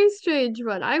 very strange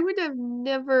one. I would have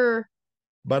never,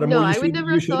 But no, well, I would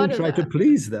never you have thought shouldn't of try to that.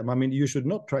 please them. I mean, you should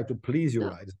not try to please your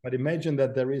No, writers. But imagine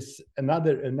that there is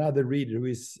another reader who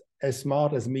is as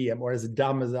smart as me or as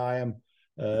dumb as I am,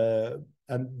 uh,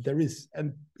 and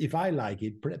if I like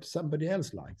it, perhaps somebody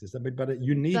else likes it. But yeah,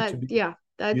 you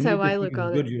that's how need to I look feel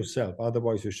on it. good yourself.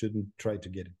 Otherwise, you shouldn't try to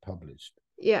get it published.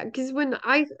 Yeah, because when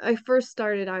I first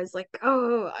started, I was like,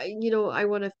 oh, I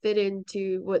want to fit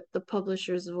into what the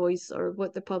publisher's voice or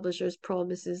what the publisher's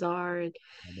promises are, and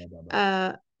Blah, blah,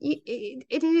 blah.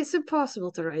 it is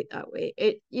impossible to write that way.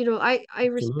 I respect the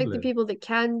Absolutely. people that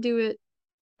can do it,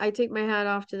 I take my hat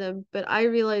off to them, but I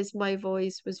realized my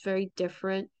voice was very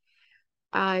different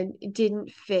and it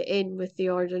didn't fit in with the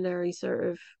ordinary sort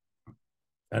of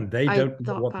And they I don't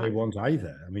know thought what they pattern. want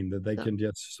either. I mean, that they No. can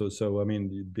just so I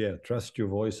mean, yeah, trust your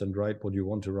voice and write what you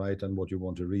want to write and what you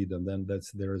want to read, and then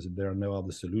there are no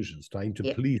other solutions. Trying to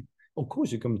Yeah. please, of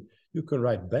course, you can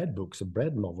write bad books or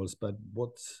bad novels, but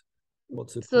what's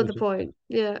the It's not the point of that? point.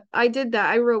 Yeah. I did that.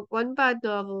 I wrote one bad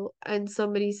novel and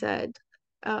somebody said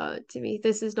to me,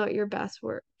 "This is not your best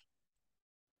work."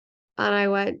 And I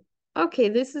went, okay,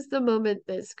 this is the moment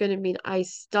that's going to mean I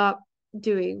stop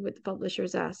doing what the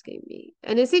publisher's asking me.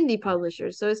 And it's indie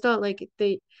publishers, so it's not like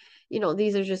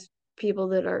these are just people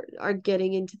that are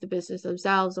getting into the business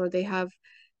themselves, or they have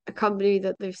a company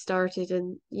that they've started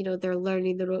and they're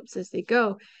learning the ropes as they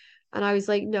go. And I was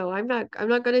like, no, I'm not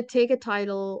going to take a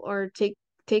title or take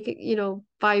it,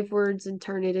 5 words and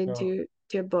turn it No. into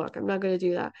a book. I'm not going to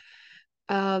do that.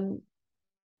 Um,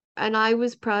 and I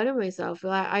was proud of myself.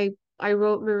 I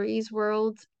wrote Marie's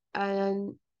World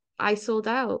and I sold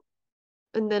out,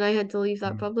 and then I had to leave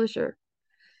that Mm. publisher.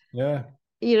 Yeah.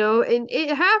 And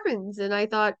it happens. And I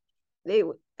thought it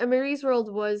Marie's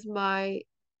World was my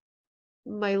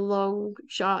long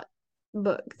shot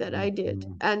book that I Mm, did,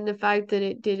 mm, and the fact that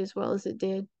it did as well as it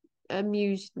did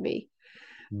amused me.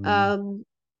 mm, Um,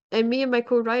 and me and my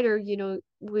co-writer,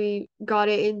 we got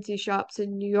it into shops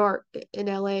in New York, in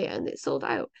LA, and it sold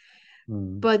out.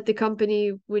 mm. But the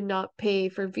company would not pay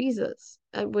for visas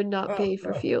and would not pay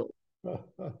for fuel.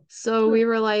 So we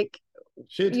were like,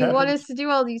 Shit you want us happens. to do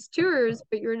all these tours,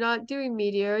 but you're not doing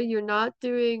media, you're not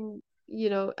doing,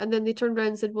 and then they turned around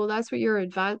and said, well, that's what your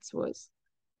advance was.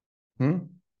 Hmm?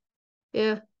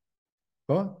 Yeah.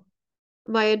 What?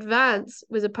 My advance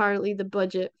was apparently the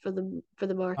budget for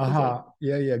the marketing. Aha.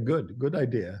 Yeah, yeah. Good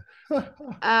idea.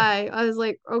 I was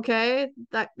like, okay,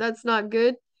 that's not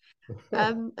good.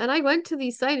 And I went to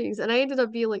these signings and I ended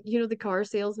up being like, the car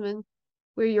salesman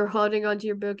where you're holding onto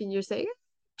your book and you're saying,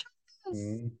 yes.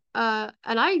 Mm.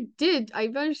 And I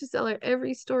managed to sell out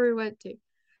every store I went to.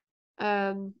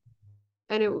 Um,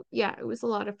 and it was a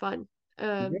lot of fun.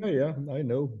 Yeah, Um, yeah. I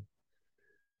know.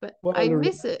 but I Well,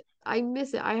 miss it. I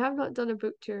miss it. I have not done a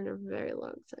book tour in a very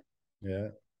long time. yeah.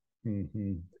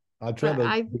 Hmm. I But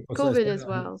traveled because I COVID said as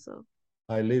well, so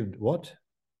I lived what?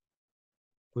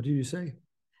 What did you say?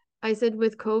 I said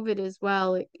with COVID as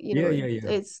well, Yeah, it, yeah, yeah.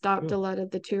 it stopped a Sure. lot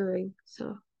of the touring.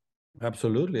 So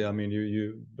Absolutely. I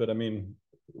mean, but I mean,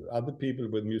 other people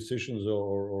with musicians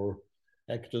or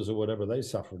actors or whatever, they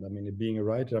suffered. I mean, being a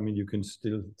writer, I mean, you can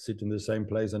still sit in the same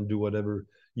place and do whatever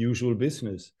usual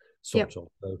business, yep.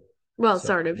 sort of. Well, So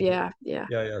sort of, yeah, yeah.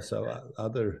 yeah, yeah. So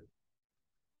other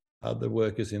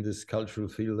workers in this cultural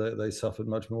field, they suffered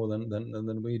much more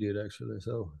than we did actually.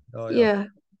 So oh yeah, Yeah.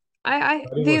 I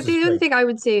but it the was a the only strange. thing I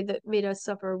would say that made us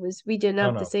suffer was we didn't Oh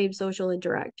have the no, same social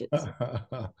interactions.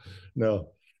 no,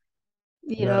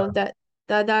 You no. know,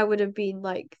 that would have been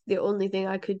like the only thing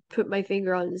I could put my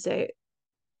finger on and say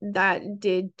that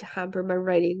did hamper my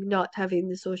writing, not having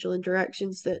the social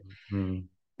interactions that Mm.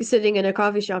 sitting in a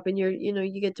coffee shop and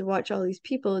you get to watch all these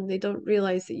people and they don't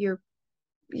realize that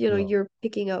No. you're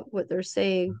picking up what they're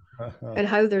saying and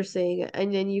how they're saying it,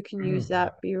 and then you can use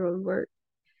that for your own work.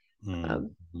 Mm.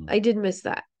 Um, Mm. I did miss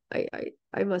that.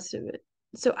 I must admit.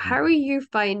 So how are Mm. you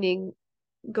finding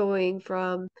going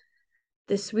from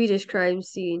the Swedish crime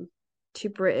scene to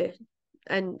British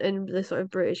and the sort of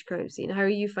British crime scene? How are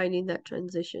you finding that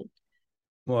transition?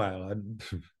 Well,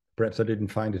 perhaps I didn't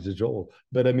find it at all.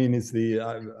 But I mean,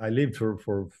 I lived for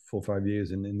 4 or 5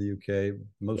 years in the UK, Yeah.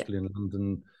 mostly in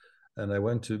London, and I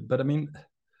went to. But I mean,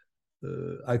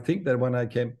 I think that when I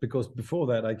came, because before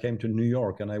that I came to New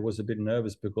York, and I was a bit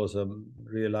nervous because I'm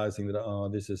realizing that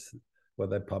this is where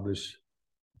they publish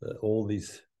all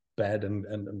these bad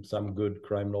and some good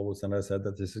crime novels, and I said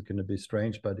that this is going to be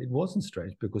strange, but it wasn't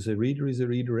strange because a reader is a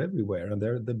reader everywhere, and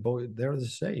they're the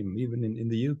same, even in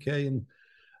the UK and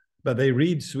but they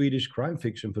read Swedish crime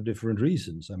fiction for different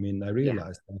reasons. I mean, I Yeah.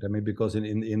 realized that. I mean, because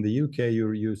in the UK,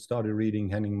 you started reading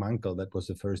Henning Mankell, that was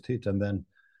the first hit, and then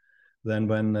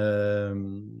when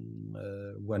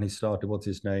he started, what's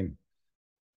his name,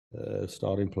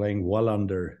 started playing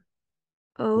Wallander, which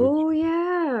Oh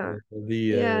yeah. Yeah.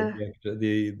 the actor,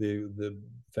 the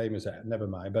famous never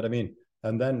mind, but I mean,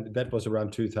 and then that was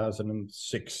around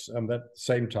 2006, and that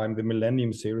same time the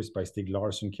Millennium series by Stieg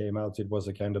Larsson came out. It was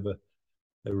a kind of a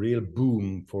real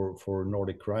boom for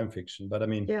Nordic crime fiction. But I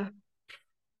mean, Yeah.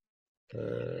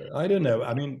 I don't know.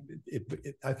 I mean,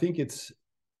 I think it's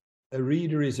a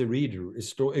reader is a reader.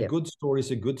 A Yep. good story is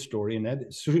a good story, and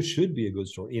that should be a good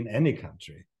story in any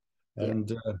country. Yep.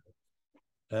 And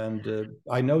And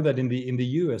I know that in the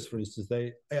US, for instance,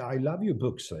 I love your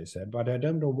books, they said, but I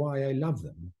don't know why I love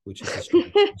them, which is a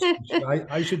strange.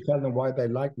 I should tell them why they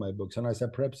like my books, and I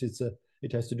said perhaps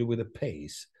it has to do with the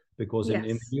pace, because in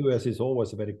Yes. the US it's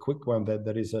always a very quick one. That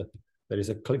there is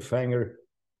a cliffhanger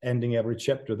ending every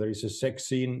chapter. There is a sex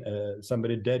scene,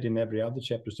 somebody dead in every other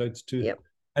chapter. So it's too, Yep.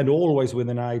 and always with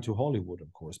an eye to Hollywood,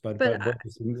 of course. But But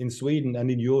in Sweden and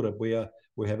in Europe we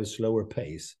have a slower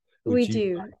pace, we which you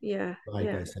do. Yeah. like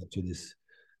Yeah. I said to this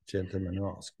gentleman who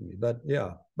asked me. But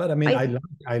yeah, but I mean, I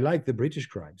I like the British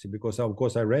crimes because of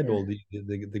course I read Yeah, all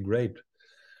the great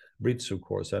Brits, of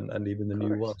course, and even the of new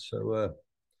course. ones. So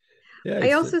yeah, I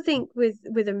it's also think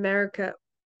with America,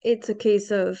 it's a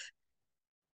case of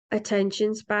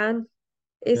attention span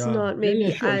is yeah, not yeah, yeah,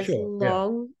 maybe sure, as sure, yeah,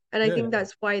 long, and I yeah, think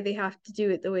that's why they have to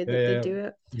do it the way yeah, that they yeah, do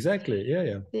it. exactly, yeah,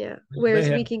 yeah. Yeah. Whereas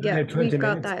They have we've 20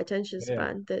 got minutes. that attention Yeah,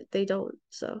 span that they don't.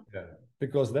 So yeah,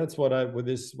 because that's what I with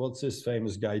this what's this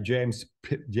famous guy James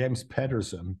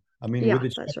Patterson. I mean, with yeah, the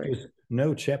that's right. chapters,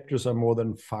 no chapters are more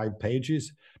than 5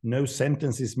 pages, no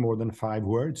sentence is more than 5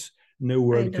 words, no I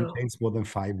word know. contains more than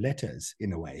 5 letters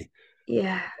in a way.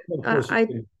 Yeah. Of course, you I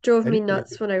can drove me anybody.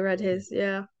 nuts when I read his.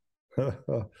 Yeah.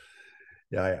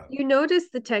 Yeah, yeah, You notice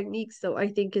the techniques though, I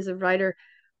think as a writer,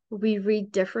 we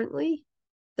read differently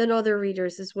than other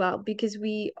readers as well because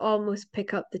we almost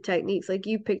pick up the techniques. Like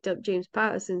you picked up James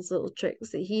Patterson's little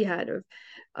tricks that he had of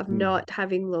mm, not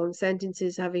having long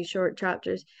sentences, having short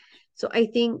chapters. So I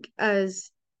think as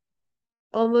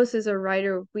almost as a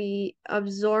writer, we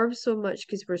absorb so much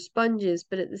because we're sponges,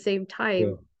 but at the same yeah.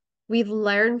 time, we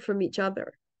learn from each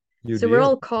other. You So we're did.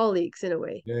 all colleagues in a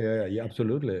way. Yeah, yeah, yeah, yeah,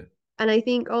 absolutely. And I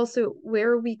think also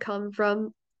where we come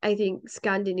from, I think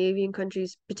Scandinavian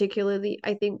countries particularly,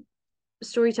 I think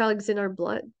storytelling's in our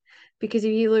blood. Because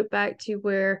if you look back to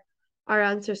where our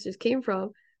ancestors came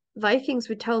from, Vikings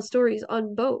would tell stories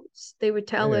on boats. They would Yeah,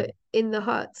 tell yeah. it in the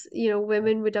huts.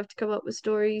 Women would have to come up with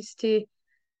stories to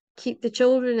keep the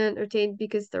children entertained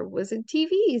because there wasn't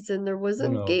TVs and there No,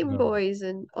 wasn't no, Game no. Boys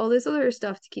and all this other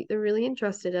stuff to keep them really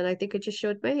interested. And I think it just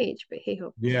showed my age, but hey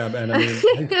ho. Yeah, and I mean,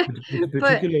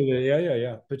 But particularly, yeah, yeah,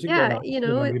 yeah, particularly yeah, in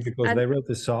Iceland. I mean, it's because and they wrote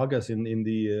the sagas in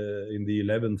the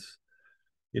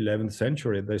 11th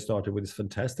century. They started with this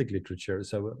fantastic literature.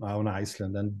 So on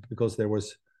Iceland, and because there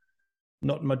was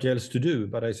not much else to do,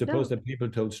 but I suppose no, that people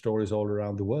told stories all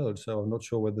around the world. So I'm not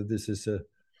sure whether this is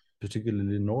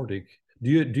particularly Nordic. Do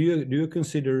you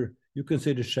consider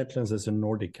Shetlands as a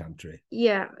Nordic country?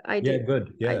 yeah, I Yeah, do.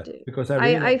 good. I Yeah, do. because I I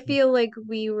realized. feel like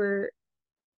we were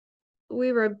a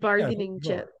Yeah, I think bargaining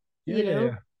you chip, are. Yeah, you yeah, know?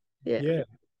 yeah, Yeah.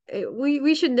 yeah.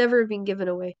 We should never have been given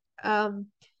away. And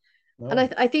No.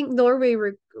 I think Norway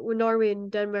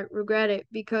and Denmark regret it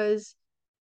because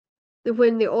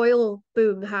when the oil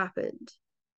boom happened,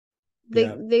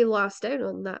 Yeah. they lost out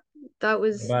on that. That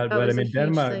But I was a mean huge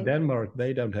Denmark thing. Denmark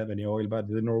they don't have any oil, but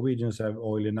the Norwegians have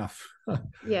oil enough.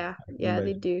 Yeah, yeah,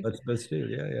 they do. But still,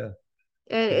 yeah, yeah.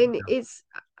 And Yeah. it's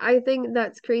I think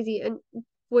that's crazy. And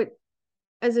what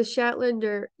as a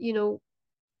Shetlander,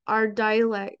 our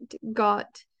dialect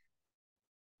got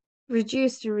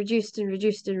reduced and reduced and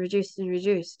reduced and reduced and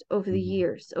reduced over the Mm,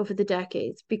 years, over the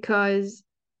decades, because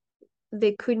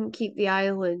they couldn't keep the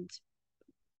island,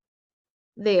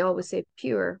 they always say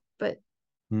pure, but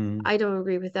mm. I don't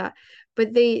agree with that.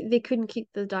 But they couldn't keep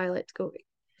the dialect going.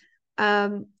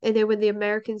 And then when the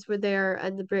Americans were there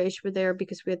and the British were there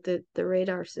because we had the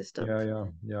radar Yeah, systems, yeah,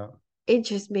 yeah. it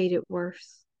just made it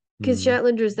worse. Because Mm.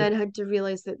 Shetlanders Yeah, then had to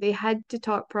realize that they had to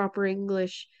talk proper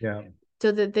English yeah.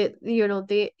 so that the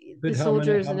But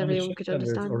soldiers how and many everyone could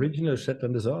Shetlanders, understand them. original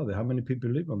Shetlanders are there? How many people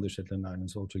live on the Shetland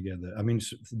Islands altogether? I mean,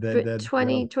 But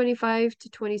yeah, 25 to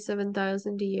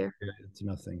 27,000 a year. yeah, it's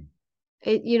nothing.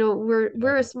 We're a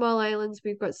Yeah, small islands.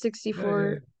 We've got yeah, yeah, yeah,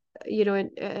 64,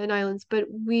 in islands, but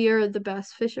we are the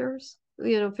best fishers.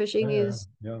 yeah, Fishing yeah, is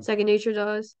yeah. second nature to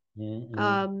us. Mm, mm.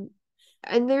 Um,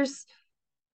 and there's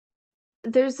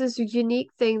this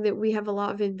unique thing that we have a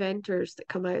lot of inventors that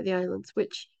come out of the islands,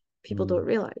 which people don't Mm,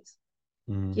 realize.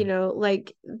 mm.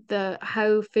 Like the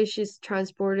how fish is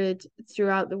transported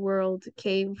throughout the world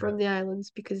came Yeah, from the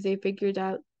islands because they figured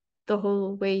out the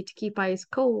whole way to keep ice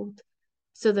cold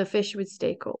so the fish would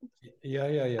stay cold. yeah,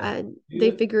 yeah, yeah. And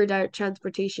they You, figured out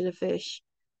transportation of fish.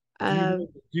 do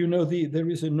you know there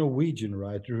is a Norwegian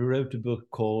writer who wrote a book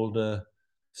called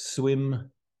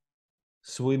Swimming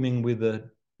with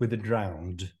the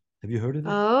Drowned. Have you heard of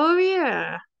it? Oh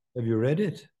yeah. Have you read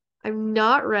it? I've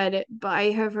not read it, but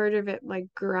I have heard of it. My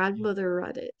grandmother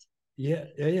read it Yeah,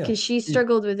 yeah, yeah. because she It,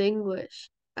 struggled with English,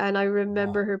 and I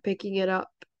remember wow. her picking it up.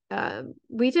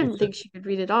 We didn't It's a, think she could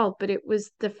read it all, but it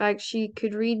was the fact she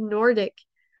could read Nordic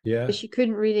Yeah. She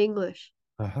couldn't read English.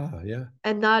 Yeah.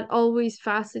 And that always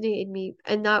fascinated me.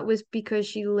 And that was because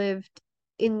she lived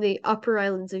in the upper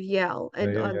islands of Yell, Yeah,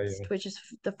 and yeah, yeah, yeah. which is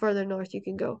the further north you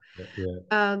can go. Yeah,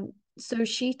 yeah. So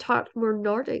she talked more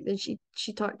Nordic than she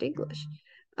talked English. She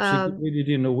could Um, read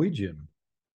it in Norwegian.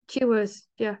 she was,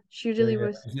 yeah, she Yeah, really yeah.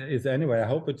 was. Anyway, I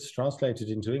hope it's translated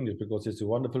into English because it's a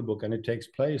wonderful book and it takes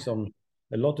place on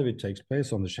a lot of it takes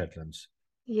place on the Shetlands.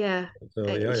 Yeah. So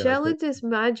yeah, yeah. Shetland is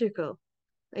magical,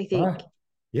 I think.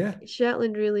 Yeah,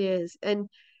 Shetland really is. And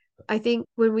I think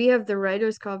when we have the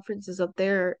writers' conferences up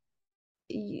there,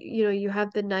 you know, you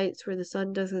have the nights where the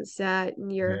sun doesn't set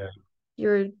and yeah.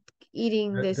 you're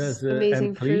eating this Does Anne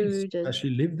amazing Cleves, food, does and she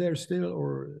live there still,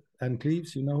 or Anne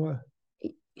Cleves? You know her?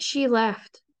 she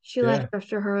left. She left Yeah.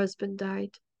 after her husband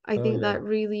died. I Oh think yeah. that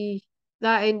really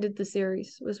that ended the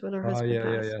series was when her Oh husband yeah,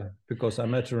 yeah, passed. yeah. Because I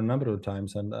met her a number of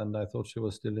times, and I thought she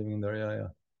was still living there. Yeah,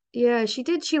 Yeah, she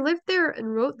did. She lived there and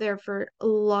wrote there for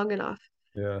long enough.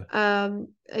 yeah, yeah.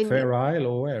 And Fair Isle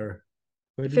or where?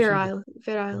 Where did Fair she live? Isle,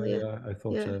 Fair Isle, Oh yeah, yeah, I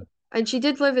thought yeah. so. And she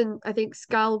did live in, I think,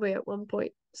 Scalway at one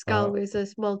point. Uh-huh. Scalway is a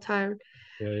small town.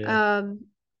 Yeah, yeah. Um,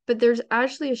 but there's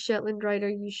actually a Shetland writer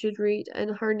you should read,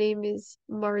 and her name is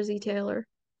Marzi Taylor.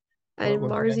 And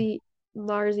What's the name?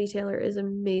 Marzi Taylor is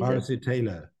amazing. Marcy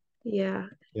Taylor. Yeah.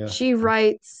 Yeah. She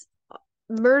writes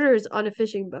murders on a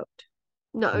fishing boat.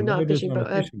 No, not a Murders fishing on a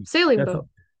boat, a fishing. sailing That's a boat.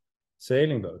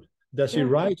 sailing boat. Does she Yeah.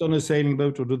 write on a sailing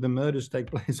boat, or do the murders take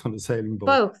place on a sailing boat?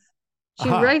 Both. She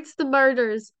Aha! writes the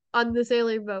murders on the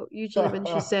sailing boat, usually when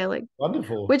she's sailing,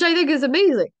 Wonderful. which I think is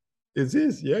amazing. It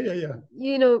is. Yeah, yeah, yeah.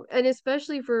 You know, and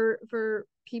especially for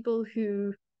people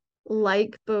who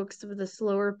like books with a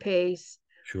slower pace.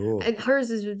 Sure. And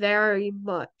hers is very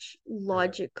much Yeah,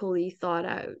 logically thought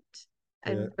out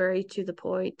yeah. and very to the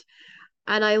point.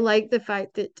 And I like the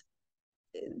fact that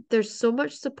there's so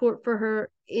much support for her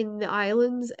in the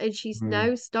islands, and she's Mm.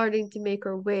 now starting to make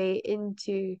her way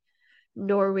into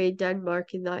Norway,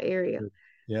 Denmark, in that area.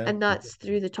 Yeah, And that's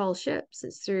through the tall ships.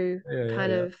 It's through yeah, yeah,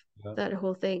 kind yeah. of Yeah, that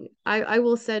whole thing. I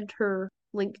will send her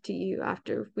link to you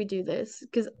after we do this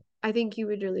because I think you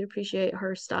would really appreciate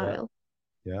her yeah, style.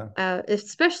 yeah.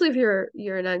 Especially if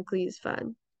you're an Anne Cleese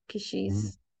fan, because Mhm.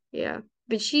 she's yeah.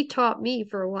 But she taught me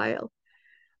for a while.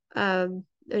 And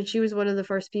she was one of the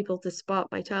first people to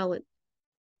spot my talent.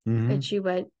 And Mhm. she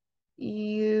went,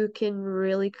 "You can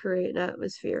really create an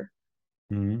atmosphere."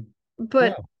 Mhm. Yeah.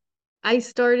 But I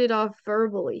started off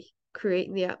verbally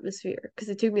creating the atmosphere because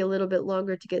it took me a little bit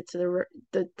longer to get to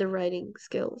the writing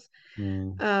skills.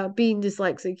 Mm. Being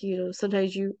dyslexic, you know,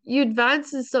 sometimes you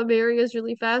advance in some areas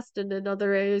really fast, and in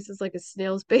other areas it's like a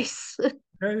snail's pace.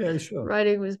 Yeah, yeah, sure.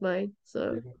 Writing was mine,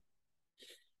 so Yeah.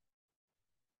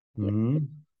 yeah. Mhm.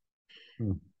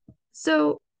 Mm.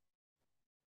 So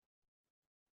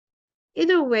in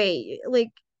a way,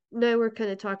 like now we're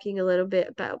kind of talking a little bit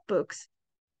about books.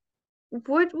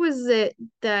 What was it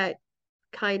that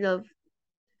kind of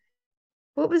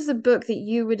what was the book that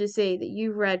you would say that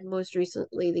you read most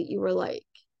recently that you were like,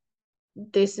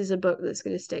 this is a book that's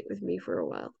going to stick with me for a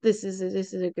while. This is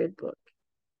a good book.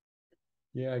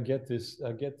 Yeah, I get this.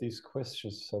 I get these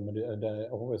questions so many, and I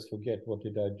always forget what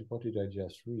did I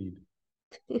just read?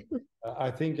 I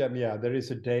think yeah, there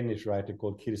is a Danish writer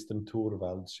called Kirsten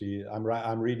Thorvald.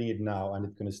 I'm reading it now, and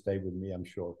it's going to stay with me. I'm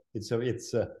sure.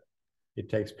 It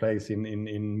takes place in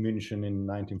München in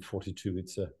 1942.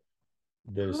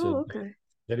 There's a Oh, okay.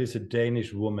 there is a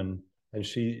Danish woman, and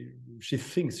she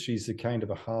thinks she's a kind of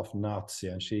a half Nazi,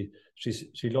 and she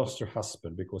lost her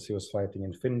husband because he was fighting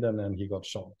in Finland, and he got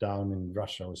shot down in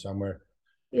Russia or somewhere.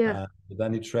 Yeah.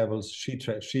 Then he travels.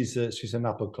 She's an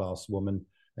upper class woman,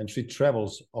 and she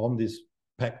travels on this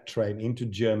packed train into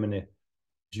Germany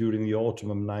during the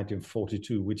autumn of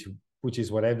 1942, which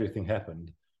is when everything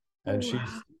happened. And Oh,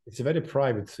 wow. it's a very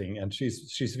private thing, and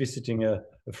she's visiting a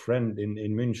friend in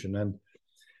München, and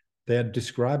they're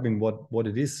describing what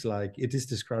it is like. It is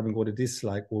describing what it is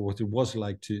like, or what it was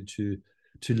like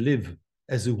to live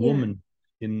as a Yeah. woman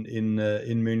in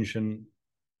München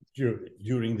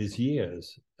during these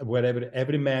years, where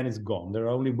every man is gone. There are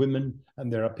only women,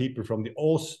 and there are people from the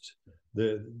Ost.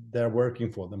 They're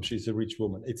working for them. She's a rich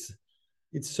woman.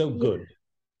 It's so Yeah. good.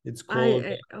 It's called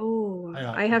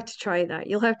I have to try that.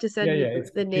 You'll have to yeah, send me yeah.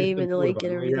 It's the name Kirsten and the link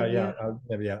and Thorvald. Yeah, everything.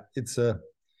 yeah, Yeah. yeah.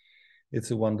 It's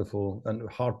a wonderful and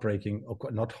heartbreaking, or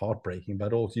not heartbreaking,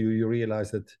 but also you realize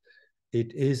that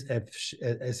it is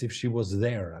as if she was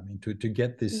there. I mean, to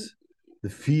get Y- the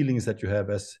feelings that you have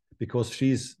as because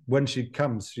she's when she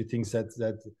comes, she thinks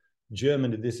that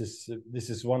Germany, this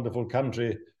is wonderful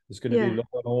country. It's going to be Yeah.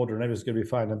 law and order, and everything's going to be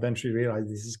fine. And then she realizes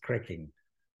this is cracking,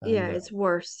 Yeah, and it's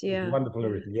worse. it's Yeah. wonderful Yeah.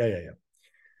 everything. Yeah, yeah, yeah.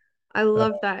 I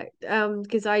love that.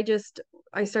 Because I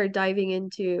started diving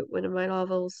into one of my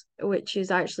novels, which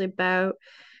is actually about,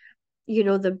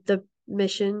 the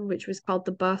mission, which was called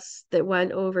the bus that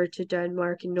went over to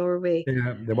Denmark and Norway.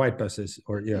 Yeah, the white buses,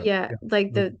 or yeah, Yeah, yeah.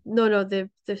 like Okay.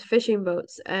 the fishing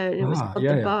boats, and it was called the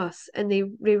Yeah, yeah. bus, and they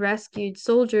rescued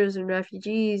soldiers and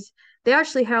refugees. They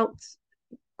actually helped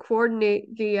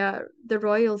coordinate the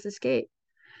royals' escape.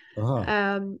 Uh-huh.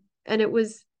 And it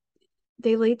was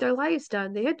they laid their lives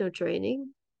down. They had no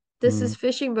training. This Mm, is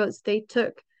fishing boats they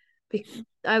took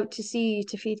out to sea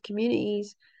to feed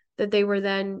communities that they were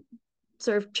then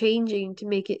sort of changing to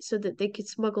make it so that they could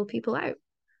smuggle people out.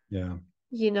 yeah.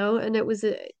 And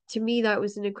to me, that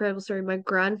was an incredible story. My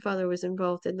grandfather was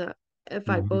involved in that. In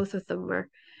fact, Hmm. both of them were.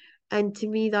 And to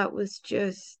me, that was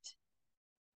just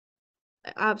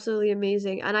absolutely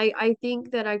amazing. And I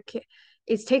think that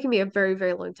it's taken me a very,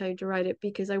 very long time to write it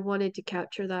because I wanted to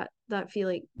capture that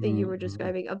feeling that you were Mm-hmm.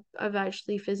 describing of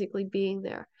actually physically being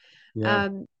there. Yeah.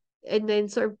 Um, and then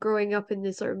sort of growing up in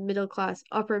this sort of middle class,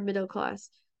 upper middle class,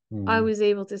 I Mm, was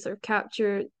able to sort of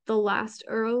capture the last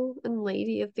Earl and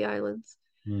Lady of the islands.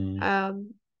 mm,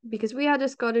 Um, because we had a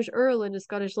Scottish Earl and a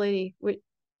Scottish Lady,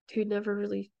 who never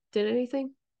really did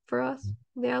anything for us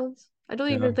in the islands. I don't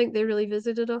yeah. even think they really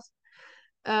visited us.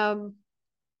 Um,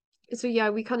 so yeah,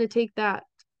 we kind of take that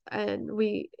and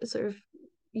we sort of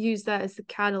use that as the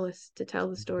catalyst to tell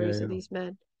the Yeah, stories of yeah. these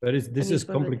men But and this is these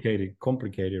women.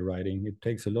 complicated writing. It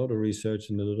takes a lot of research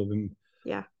and a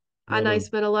Yeah. And lot I of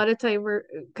spent a lot of time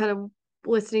kind of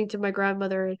listening to my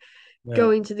grandmother and yeah.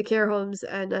 going to the care homes,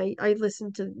 and I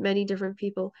listened to many different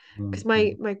people because Mm, my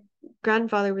mm. my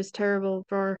grandfather was terrible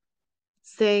for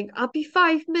saying, "I'll be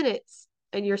 5 minutes,"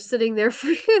 and you're sitting there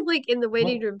for like in the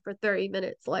waiting What? room for 30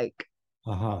 minutes, like,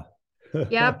 Aha.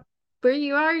 yep, where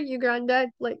you are, you granddad,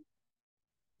 like,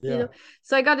 you Yeah. know.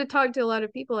 So I got to talk to a lot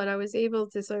of people, and I was able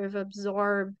to sort of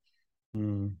absorb,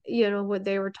 Mm, what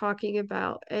they were talking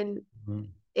about, and mm.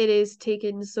 it is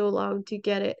taken so long to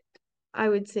get it, I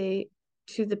would say,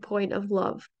 to the point of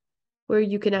love, where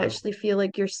you can Yeah. actually feel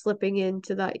like you're slipping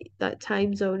into that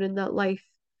time zone and that life,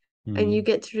 and you Mm.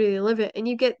 get to really live it, and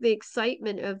you get the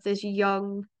excitement of this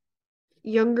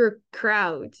younger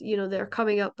crowd, they're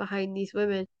coming up behind these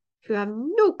women who have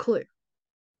no clue,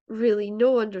 really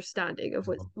no understanding of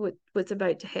what's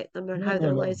about to hit them and No, how no,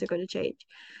 their no. lives are going to change.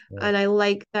 Yeah. And I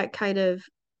like that kind of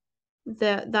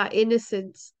that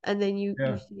innocence, and then you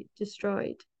Yeah. see it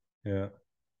destroyed. Yeah.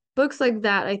 Books like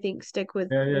that, I think, stick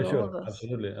with Yeah, yeah, all of sure. us.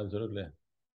 Absolutely. Absolutely.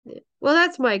 Yeah. Well,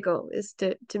 that's my goal, is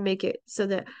to make it so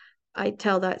that I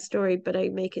tell that story, but I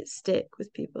make it stick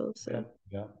with people. Yeah. So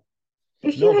Yeah.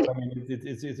 if you No, had, but I mean,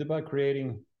 it's about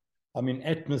creating. I mean,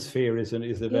 atmosphere is a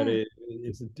yeah, very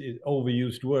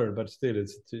overused word, but still,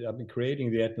 I mean,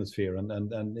 creating the atmosphere and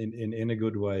in a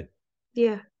good way.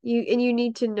 yeah, you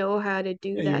need to know how to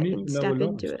do Yeah, you that need and to know a step lot of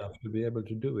into it. stuff to be able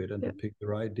to do it and to Yeah. pick the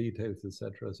right details,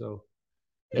 etc. So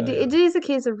It, yeah, yeah, it is a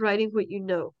case of writing what you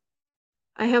know.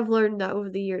 I have learned that over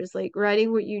the years. Like,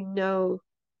 writing what you know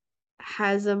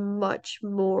has a much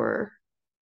more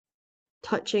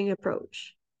touching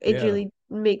approach. It yeah. really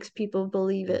makes people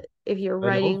believe it if you're But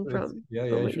writing also, it's from yeah,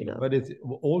 from yeah, what you sure. know. But it's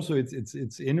also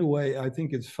it's in a way. I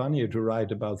think it's funnier to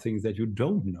write about things that you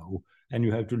don't know, and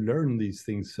you have to learn these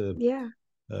things Yeah.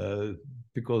 uh,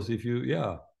 because if you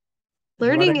yeah. But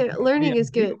I Learning is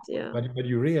agree, good. Yeah. but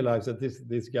you realize that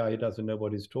this guy doesn't know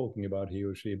what he's talking about, he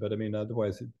or she. But I mean,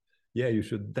 otherwise, yeah, you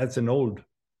should. That's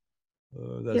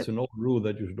Yep. an old rule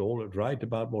that you should always write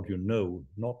about what you know,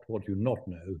 not what you not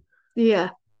know. Yeah.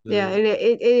 Yeah. Uh, And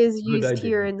it is Good used idea.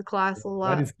 here in the class a But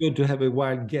lot. it's good to have a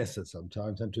wild guess at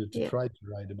sometimes and to Yeah. try to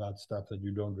write about stuff that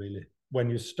you don't really, when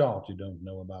you start, you don't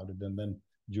know about it. And then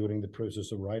during the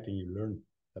process of writing, you learn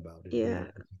about it more. Yeah.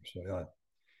 So, yeah.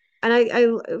 And I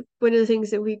one of the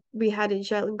things that we had in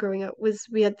Shetland growing up was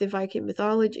we had the Viking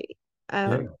mythology.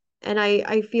 Yeah. And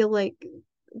I feel like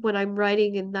when I'm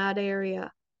writing in that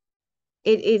area,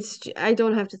 I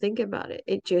don't have to think about it.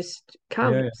 It just Yeah.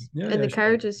 comes, Yeah. and Yeah. the Sure.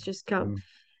 characters just come. Mm.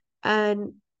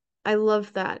 And I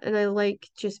love that. And I like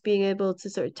just being able to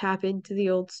sort of tap into the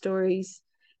old stories.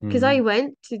 Because Mm.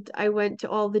 I went to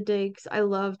all the digs. I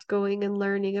loved going and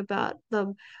learning about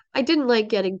them. I didn't like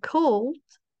getting cold,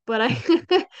 but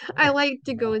I like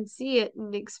to go and see it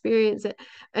and experience it.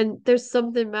 And there's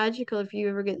something magical if you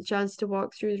ever get the chance to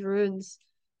walk through the ruins,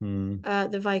 Mm.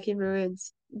 the Viking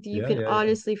ruins. You Yeah. can Yeah. Yeah.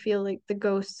 honestly feel like the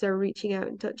ghosts are reaching out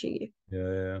and touching you.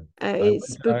 Yeah. Yeah.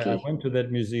 It's I spooky. went to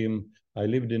that museum. I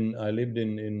lived in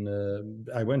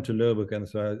I went to Lerwick, and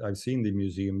so I've seen the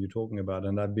museum you're talking about,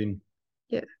 and I've been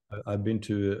Yeah. I've been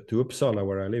to Uppsala,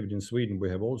 where I lived in Sweden. We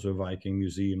have also a Viking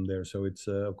museum there, so it's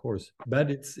of course,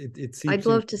 but it I'd seeps into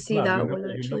love to the see blood. that one You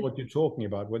know actually. what you're talking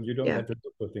about when you don't Yeah. have to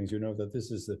look for things. You know that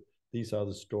these are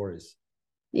the stories.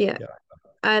 Yeah. Yeah,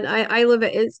 And I love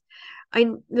it.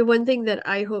 The one thing that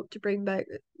I hope to bring back,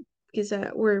 because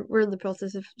we're in the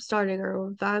process of starting our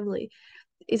own family,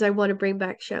 is I want to bring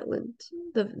back Shetland,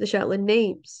 the Shetland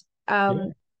names. yeah.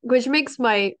 Which makes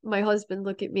my husband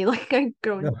look at me like I'm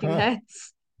growing two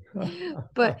heads.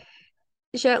 But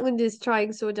Shetland is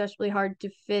trying so desperately hard to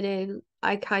fit in.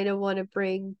 I kind of want to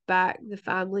bring back the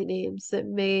family names that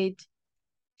made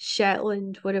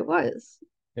Shetland what it was.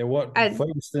 Yeah, what, And for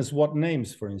instance, what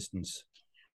names, for instance?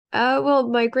 well,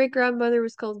 my great grandmother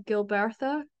was called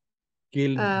Gilbertha.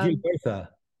 Um, Gilberta.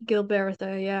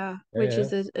 Gilbertha, yeah, which Yeah,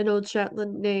 is an old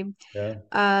Shetland name.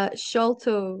 yeah.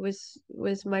 Sholto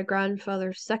was my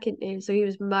grandfather's second name, so he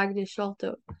was Magnus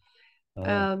Sholto. Uh,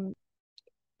 Um,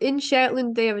 in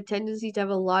Shetland, they have a tendency to have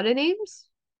a lot of names.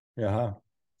 yeah.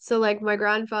 So, like, my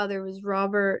grandfather was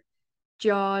Robert,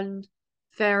 John,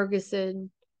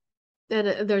 Ferguson,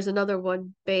 and there's another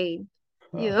one, Bain.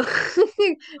 You Huh. know,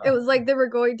 it was like they were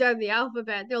going down the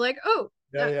alphabet. They're like, oh,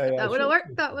 Yeah, yeah, yeah. that would have Sure.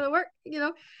 worked. That would have worked. You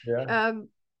know, Yeah, um,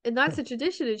 and that's a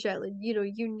tradition in Shetland. You know,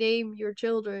 you name your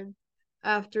children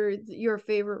after your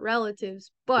favorite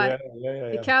relatives, yeah, but yeah, yeah,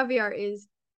 the yeah. caveat is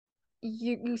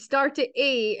you start at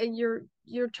A and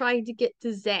you're trying to get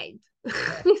to Z.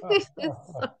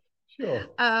 So, Sure.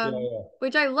 Yeah, um, yeah.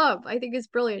 which I love. I think it's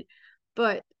brilliant,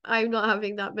 but I'm not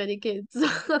having that many kids.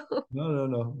 No, no,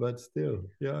 no. But still,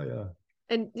 yeah, yeah.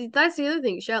 And that's the other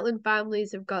thing. Shetland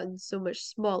families have gotten so much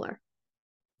smaller.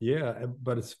 Yeah,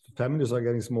 but it's families are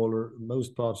getting smaller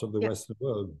most parts of the Yeah, Western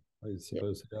world, I yeah.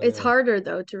 suppose. Yeah, It's yeah, harder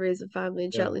though to raise a family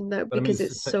in yeah. Shetland now But I mean, because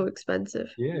it's so expensive.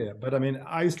 yeah, yeah. But I mean,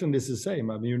 Iceland is the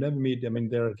same. I mean, you never meet. I mean,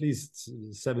 there are at least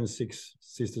seven, six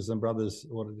sisters and brothers,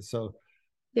 or so.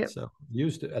 Yeah. So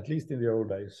used to, at least in the old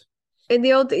days. In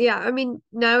the old, yeah, I mean,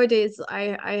 nowadays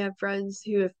I have friends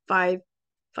who have five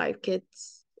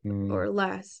kids Mm, or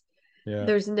less. yeah.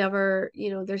 There's never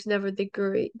the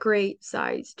great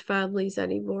sized families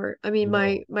anymore. I mean,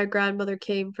 No. my grandmother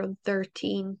came from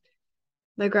 13.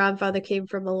 My grandfather came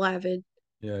from 11.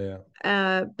 Yeah, yeah.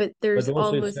 But But there's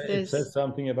also almost it says this,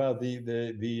 something about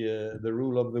the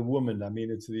rule of the woman. I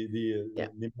mean, it's yeah,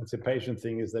 the emancipation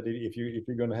thing is that if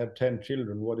you're going to have 10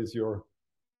 children, what is your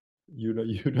you what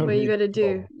don't you need gotta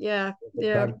 12. do. Yeah, The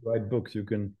yeah. time to write books you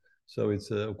can. So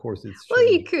it's of course it's Well,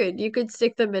 changed. you could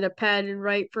stick them in a pen and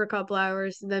write for a couple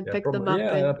hours and then Yeah, pick them probably. up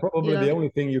Yeah, and, probably the only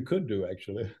thing you could do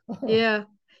actually. yeah.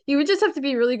 You would just have to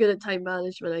be really good at time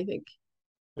management, I think.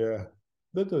 Yeah,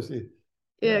 that does it.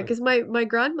 Yeah, Yeah, because my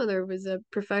grandmother was a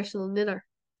professional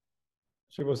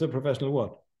she was a professional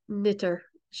what? knitter.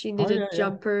 She Oh yeah, knitted yeah.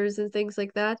 jumpers and things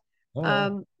like that. Oh yeah.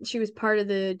 She was part of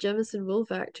the Jemison wool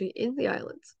factory in the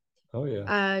islands, Oh yeah.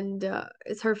 and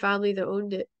it's her family that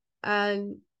owned it.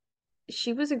 And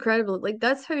she was incredible. Like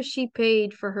that's how she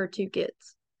paid for her two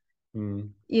kids. Mm.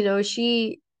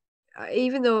 She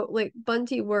even though like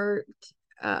Bunty worked,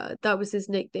 that was his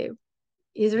nickname.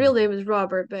 His real name was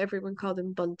Robert, but everyone called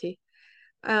him Bunty.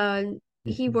 And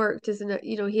he Mm. worked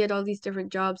he had all these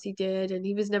different jobs he did, and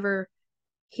he was never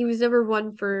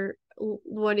one for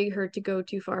wanting her to go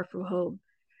too far from home.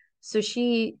 So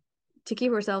to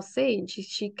keep herself sane,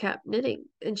 she kept knitting,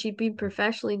 and she'd been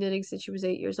professionally knitting since she was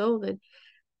 8 years old, and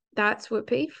that's what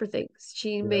paid for things.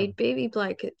 She Yeah, made baby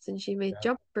blankets, and she made yeah, yeah,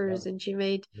 jumpers, and she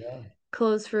made yeah.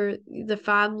 clothes for the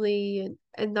family,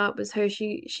 and that was how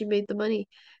she made the money.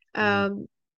 Mm. Um,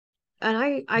 and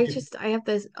I have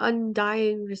this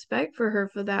undying respect for her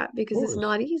for that Of because it's course.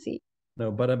 not easy. No,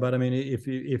 but I mean, if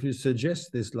you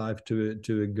suggest this life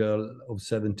to a girl of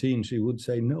 17, she would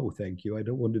say no, thank you. I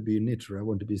don't want to be a knitter. I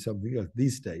want to be something else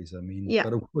these days. I mean, Yeah,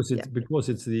 but of course, yeah, it's because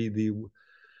it's the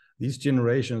these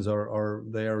generations are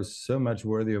they are so much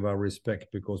worthy of our respect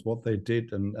because what they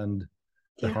did and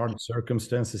the yeah, hard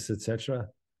circumstances, etc.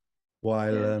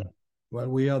 While yeah. well,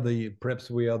 we are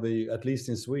the at least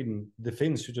in Sweden, the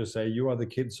Finns should just say you are the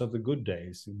kids of the good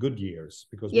days, good years,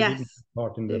 because we didn't Yes. take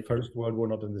part in the Yeah, First World War,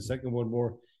 not in the Second World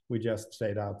War. We just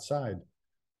stayed outside,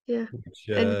 yeah. which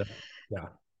And yeah,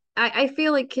 I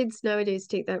feel like kids nowadays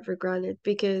take that for granted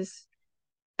because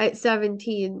at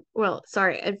 17, well,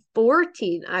 sorry, at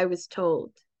 14, I was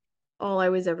told all I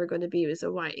was ever going to be was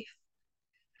a wife.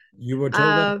 you were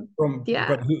told that Um, from, yeah,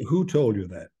 but who told you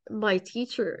that? my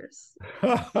teachers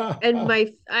and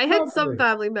I had some Lovely,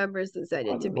 family members that said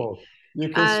it to me. wonderful. You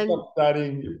can And stop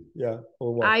studying, yeah,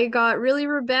 or what? I got really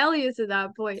rebellious at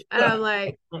that point. And I'm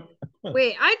like,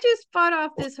 wait, I just fought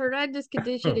off this horrendous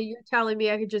condition and you're telling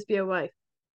me I could just be a wife.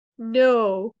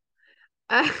 No.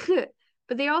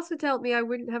 But they also told me I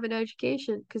wouldn't have an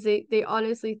education because they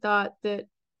honestly thought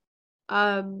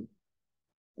um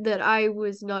that I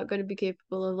was not going to be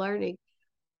capable of learning.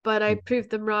 But I proved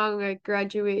them wrong. I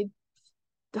graduated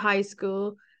high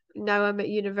school. Now I'm at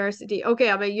university. Okay,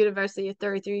 I'm at university at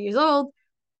 33 years old,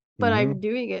 but Mm-hmm. I'm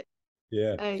doing it.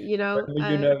 Yeah. You But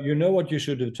know, you know what you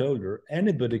should have told her.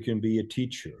 Anybody can be a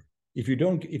teacher. If you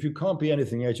can't be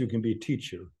anything else, you can be a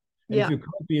teacher. And if yeah. you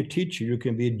can't be a teacher, you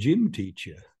can be a gym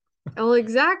teacher. Well,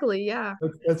 exactly. Yeah.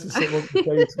 That's the same what we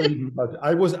say in Sweden. But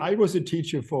I was a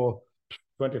teacher for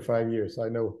 25 years. I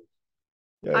know.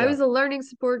 Yeah, I yeah. was a learning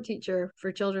support teacher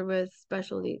for children with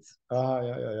special needs. Yeah,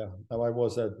 yeah, yeah. Now I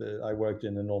worked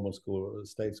in a normal school, a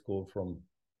state school from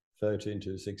 13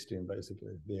 to 16,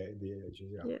 basically, the ages,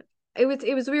 yeah. Yeah.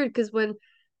 It was weird because when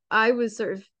I was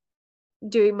sort of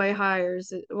doing my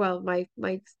hires, well, my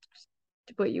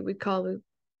what you would call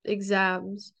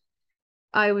exams,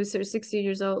 I was sort of 16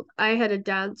 years old. I had a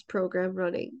dance program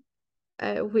running,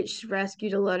 which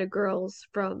rescued a lot of girls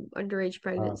from underage Ah,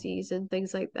 pregnancies and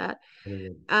things like that. very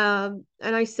good. And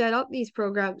I set up these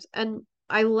programs, and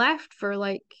I left for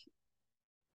like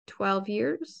 12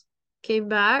 years, came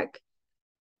back,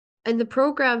 and the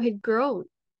program had grown.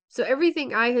 So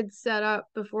everything I had set up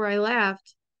before I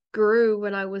left grew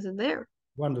when I wasn't there.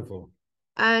 Wonderful.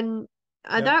 And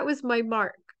Yeah, that was my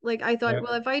mark. Like I thought, yeah.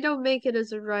 well, if I don't make it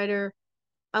as a writer,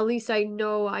 at least I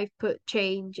know I've put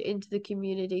change into the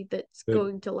community that's Good.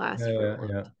 going to last Yeah, for a yeah, while.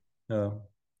 yeah. No,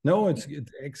 no, it's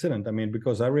excellent. I mean,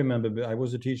 because I remember I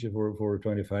was a teacher for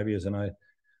 25 years, and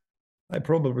I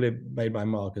probably made my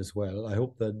mark as well. I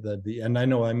hope that the and I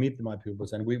know I meet my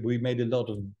pupils, and we made a lot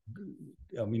of,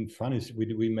 I mean, funny.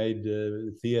 We made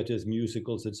theaters,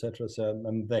 musicals, etc. So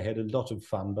and they had a lot of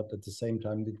fun, but at the same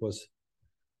time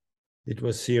it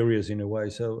was serious in a way.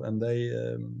 So and they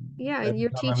Yeah, and every you're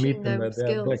time I meet teaching them, them they're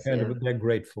skills. kind Yeah. of they're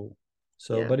grateful.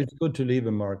 So, Yeah. but it's good to leave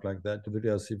a mark like that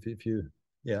because if you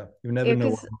yeah you never Yeah, know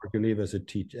what because mark you leave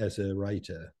as a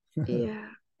writer. yeah,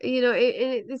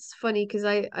 it's funny because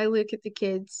I look at the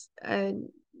kids and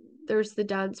there's the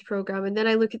dance program, and then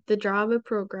I look at the drama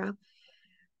program,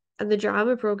 and the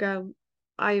drama program,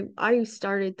 I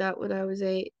started that when I was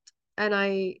 8, and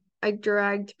I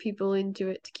dragged people into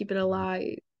it to keep it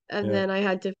alive, and Yeah. then I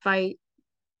had to fight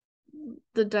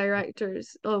the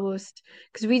directors almost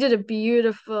because we did a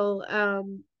beautiful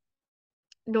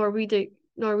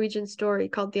Norwegian story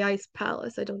called The Ice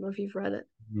Palace. I don't know if you've read it.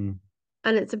 Mm.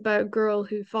 And it's about a girl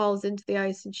who falls into the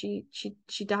ice and she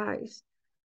dies.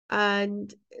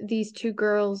 And these two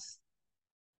girls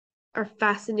are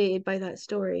fascinated by that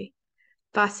story,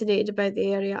 fascinated about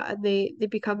the area, and they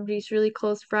become these really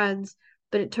close friends.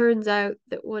 But it turns out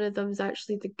that one of them is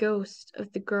actually the ghost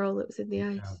of the girl that was in the Yeah.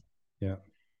 ice, Yeah.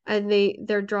 and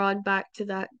they're drawn back to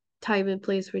that time and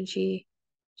place when she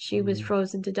was Mm.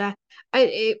 frozen to death.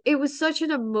 It was such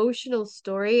an emotional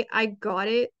story. I got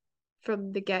it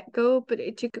from the get-go, but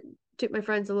it took my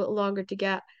friends a little longer to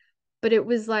get. But it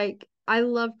was like I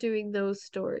love doing those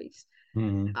stories.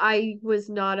 Mm. I was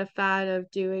not a fan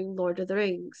of doing Lord of the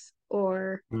Rings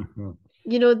or Mm-hmm.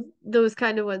 those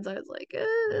kind of ones. I was like,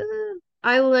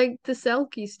 I liked the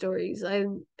Selkie stories.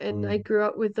 And I Mm. grew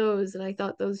up with those, and I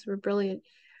thought those were brilliant.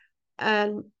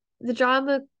 And the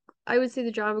drama, I would say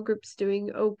the drama group's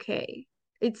doing okay.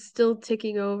 It's still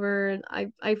ticking over, and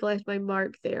I've left my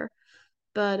mark there.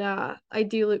 But I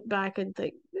do look back and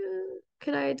think,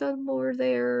 could I have done more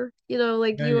there?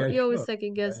 Like Yeah, you yeah, you always sure.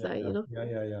 second Yeah, guess yeah, that, yeah,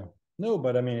 yeah, yeah, yeah. No,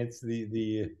 but I mean, it's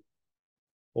the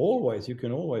always you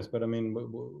can always, but I mean,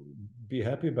 be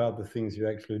happy about the things you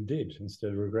actually did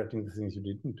instead of regretting the things you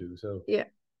didn't do. So Yeah.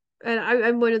 And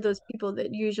I'm one of those people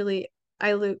that usually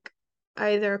I look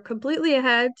either completely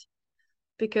ahead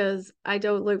because I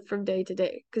don't look from day to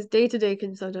day because day to day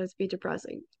can sometimes be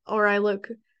depressing. Or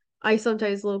I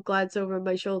sometimes look glance over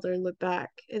my shoulder and look back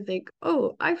and think,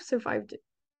 oh, I've survived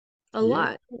a yeah,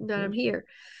 lot of that I'm course. here.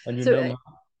 And you So know,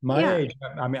 my yeah, age.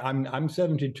 I mean, I'm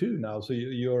 72 now, so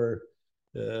you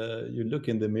look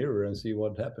in the mirror and see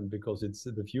what happened because it's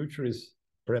the future is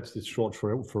perhaps it's short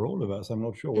for all of us. I'm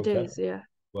not sure it what's is. happening. Yeah,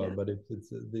 Well, yeah, but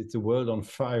it's a world on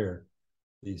fire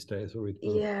these days, or it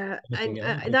will yeah. And anything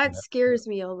can that happen. scares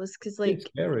me almost because It's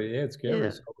like scary. Yeah, it's scary.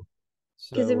 yeah,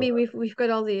 because I So mean we've got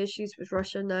all the issues with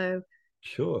Russia now.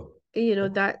 sure.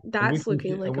 That And we that's can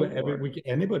looking like and a we war. can,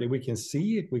 anybody we can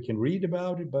see it, we can read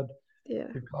about it, but Yeah.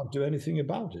 you can't do anything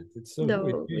about it. It's so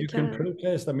No, we you can can't.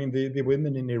 protest. I mean, the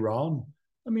women in Iran.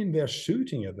 I mean, they're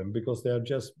shooting at them because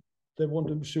they want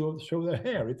to show their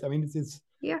hair. I mean, it's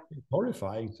Yeah.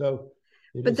 horrifying. So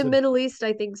It But is the a Middle East,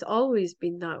 I think, has always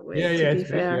been that yeah, way, to yeah, be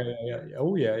it's been yeah, fair. yeah, yeah, yeah.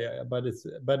 Oh yeah, yeah.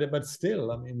 But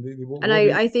still, I mean, And what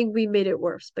we I think we made it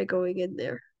worse by going in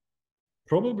there.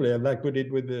 probably like we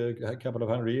did with a couple of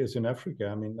 100 years in Africa.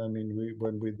 I mean, we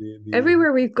when with the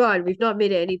Everywhere we've gone, we've not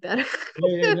made it any better.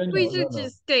 yeah, yeah, no, We no, no, should no.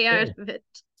 just stay out Stay, of it.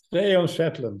 stay on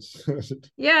Shetlands.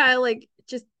 Yeah, like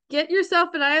just get yourself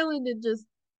an island and just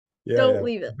Yeah, don't yeah.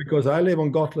 leave it. Because I live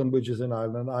on Gotland, which is an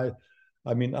island.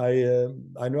 I mean,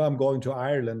 I know I'm going to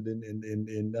Ireland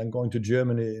in I'm going to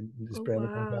Germany in the Oh spring. I'm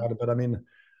going to wow. Ireland, but I mean,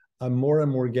 I'm more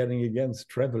and more getting against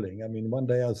traveling. I mean, one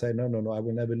day I'll say, no, no, no, I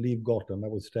will never leave Gotland. I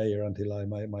will stay here until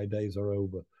my days are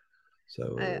over.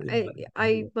 So,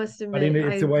 I must but admit,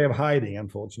 it's a way of hiding,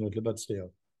 unfortunately, but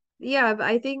still. yeah, but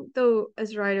I think though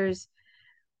as writers,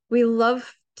 we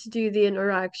love to do the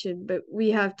interaction, but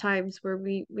we have times where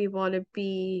we want to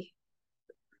be,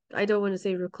 I don't want to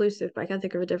say reclusive, but I can't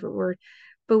think of a different word.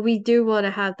 But we do want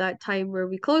to have that time where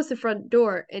we close the front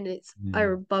door and it's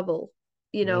our Mm. bubble,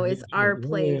 Yeah, yeah, it's sure. our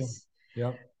Yeah, yeah, place.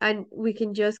 yeah, And we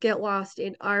can just get lost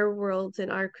in our worlds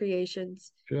and our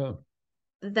creations. sure.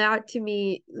 That to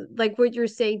me, like what you're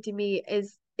saying to me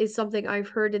is something I've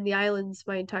heard in the islands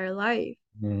my entire life.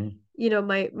 Mm.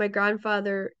 My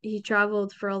grandfather, he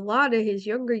traveled for a lot of his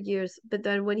younger years, but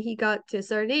then when he got to a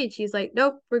certain age, he's like,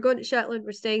 nope, we're going to Shetland,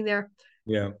 we're staying there.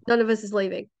 Yeah, None of us is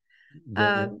leaving.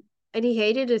 yeah, yeah. And he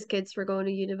hated his kids for going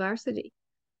to university.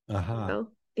 You Aha. know,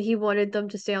 he wanted them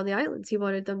to stay on the islands. He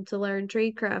wanted them to learn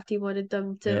tradecraft. He wanted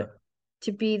them Yeah.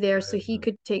 to be there Yeah, so he yeah,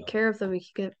 could take care of them and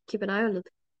he could keep an eye on them.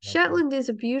 yeah, okay. Shetland is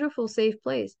a beautiful, safe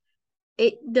place.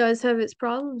 It does have its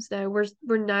problems now.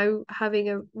 We're now having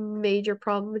a major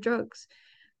problem with drugs.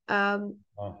 Um,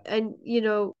 Oh. and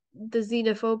the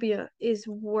xenophobia is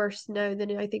worse now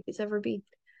than I think it's ever been.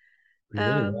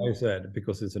 Really? Why Um, is that?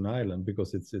 Because it's an island.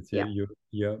 Because it's yeah, you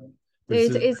yeah. But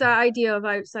it's it's that idea of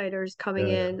outsiders coming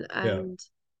yeah, in yeah. and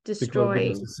Because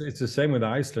destroying. it's the same with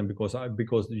Iceland.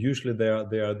 Because usually they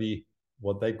are the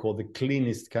what they call the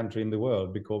cleanest country in the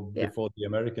world because Yeah, before the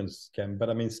Americans came. But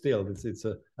I mean, still, it's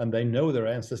a and they know their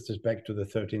ancestors back to the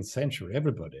 13th century.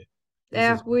 Everybody. This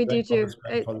yeah, is we do too. grandfather's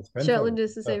grandfather's grandfather. Shetland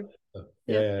is the So, same. yeah,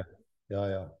 Yeah, yeah, yeah,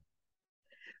 yeah.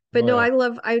 but No, no, yeah.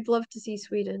 I'd love to see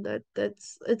Sweden.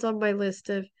 It's on my list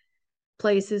of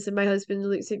places, and my husband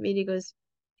looks at me and he goes,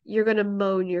 "You're gonna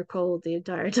moan you're cold the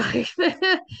entire time."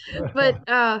 But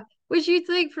which you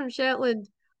think from Shetland,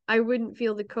 I wouldn't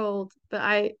feel the cold, but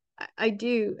I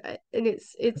do, and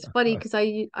it's funny because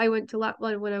I went to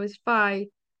Lapland when I was 5,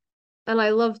 and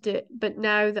I loved it, but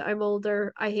now that I'm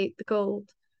older, I hate the cold.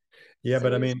 Yeah,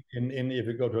 but So I it's mean, in if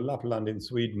you go to Lapland in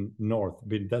Sweden, north,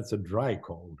 but that's a dry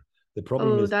cold. The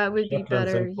problem oh, is that would be Shetlands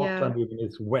better. and Yeah, Gotland, even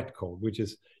it's wet cold, which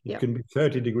is it yeah, can be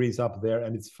 30 degrees up there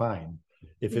and it's fine.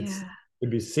 If it's yeah, it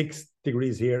could be 6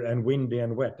 degrees here and windy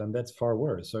and wet, and that's far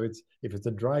worse. So it's if it's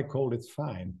a dry cold, it's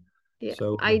fine. yeah.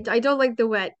 So I don't like the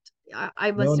wet.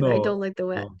 I no, must admit, I don't no, like the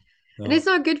wet, no, and it's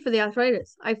no. not good for the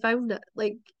arthritis. I found that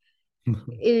like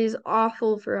it is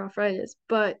awful for arthritis.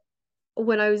 But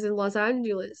when I was in Los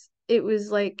Angeles, it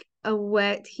was like a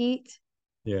wet heat,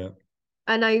 Yeah.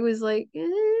 and I was like,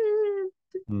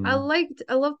 Mm.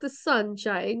 I loved the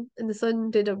sunshine, and the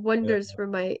sun did Yeah. wonders for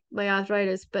my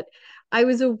arthritis. But I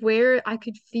was aware I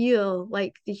could feel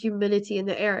like the humidity in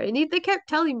the air, and they kept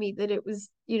telling me that it was,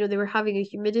 they were having a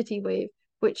humidity wave,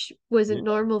 which wasn't Yeah.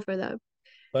 normal for them.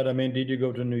 But I mean, did you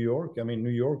go to New York? I mean, New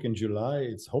York in July,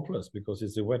 it's hopeless because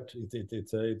it's a wet,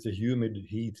 it's a humid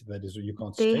heat that is you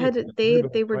can't They stay had there. they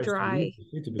Everybody they were tries to leave dry. the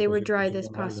city They because were you go dry to this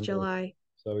one past island there. July.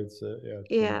 So it's yeah, it's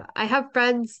Yeah, I have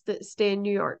friends that stay in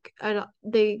New York, and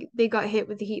they got hit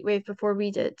with the heat wave before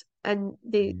we did, and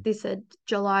they mm, they said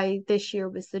July this year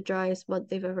was the driest month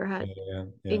they've ever had yeah, yeah,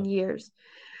 yeah. in years.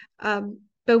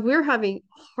 But we're having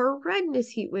horrendous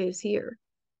heat waves here,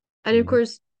 and of Mhm.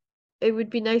 course, it would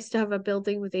be nice to have a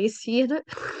building with AC in it.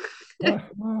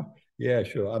 Yeah,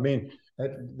 sure. I mean,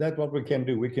 that's what we can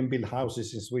do. We can build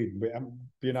houses in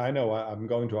Sweden. I know I'm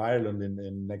going to Ireland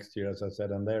in next year, as I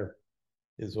said, and there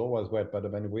it's always wet. But I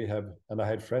mean, and I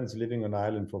had friends living on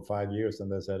island for 5 years,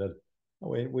 and they said that oh,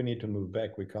 we need to move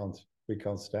back. We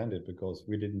can't stand it because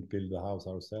we didn't build the house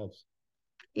ourselves.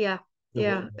 Yeah, The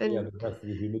yeah, yeah, and the rest of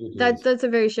the humidity that is that's a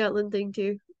very Shetland thing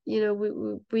too.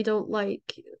 We don't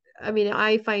like. I mean,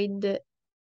 I find it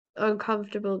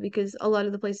uncomfortable because a lot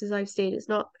of the places I've stayed, it's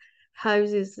not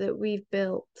houses that we've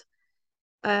built.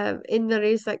 And there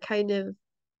is that kind of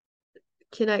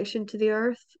connection to the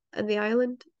earth and the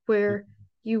island where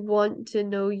you want to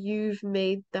know you've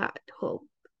made that home.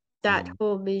 That mm,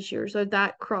 home is yours, or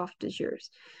that craft is yours.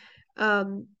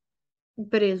 Um,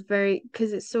 but it's very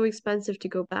because it's so expensive to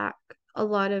go back. A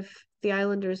lot of the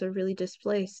islanders are really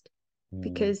displaced. Mm.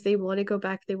 because they want to go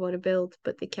back, they want to build,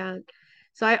 but they can't.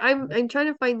 So I'm trying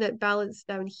to find that balance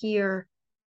down here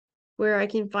where I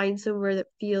can find somewhere that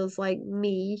feels like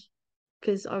me,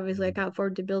 because obviously I Mm. can't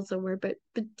afford to build somewhere, but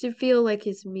to feel like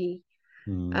it's me.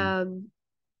 Mm. Um,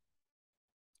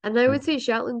 and I would say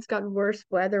Shetland's gotten worse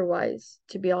weather-wise,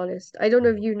 to be honest. I don't know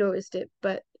if you noticed it,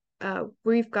 but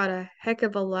we've got a heck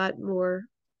of a lot more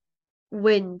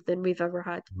wind than we've ever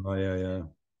had. Oh, yeah, yeah,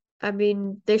 I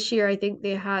mean, this year I think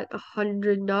they had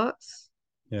 100 knots,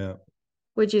 yeah,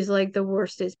 which is like the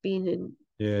worst it's been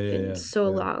yeah, yeah, in yeah, so yeah,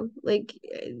 long. Like,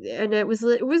 and it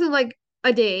wasn't like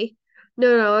a day.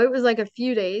 No, it was like a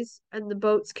few days, and the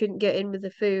boats couldn't get in with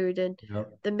the food, and yeah.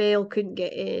 the mail couldn't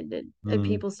get in, and Mm.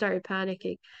 people started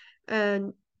panicking.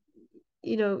 And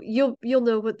you'll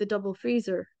know what the double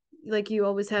freezer, like you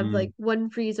always have Mm. like one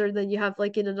freezer, then you have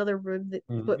like in another room that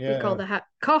Mm. what we call Yeah, the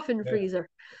coffin yeah, freezer,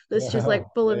 that's just yeah, like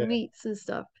full of yeah. meats and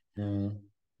stuff. Mm.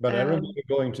 But I remember Um,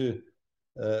 going to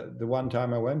the one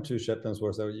time I went to Shetlands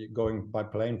was going by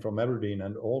plane from Aberdeen,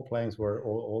 and all planes were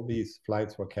all these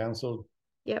flights were cancelled.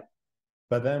 yep,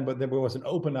 But there was an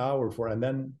open hour for, and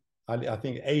then I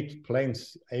think eight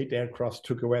aircrafts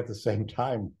took away at the same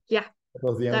time. yeah, It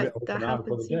was the only that open hour for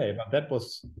the happens here. day, but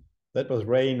that was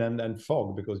rain and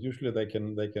fog because usually they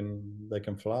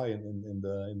can fly in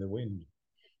the wind.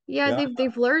 Yeah, Yeah,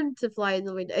 they've learned to fly in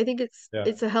the wind. I think yeah,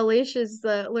 it's a hellacious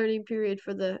learning period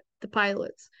for the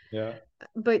pilots. yeah.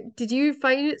 But did you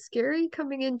find it scary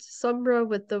coming into Sombra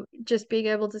with the just being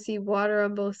able to see water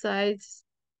on both sides,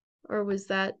 or was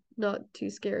that not too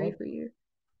scary What? for you?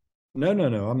 No, no,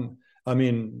 no. I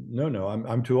mean, no, no.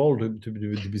 I'm too old to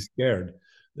be scared.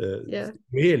 Yeah,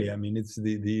 Really, I mean, it's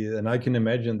and I can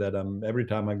imagine that every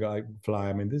time I fly.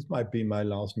 I mean, this might be my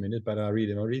last minute, but I'm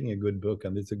reading a good book,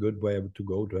 and it's a good way to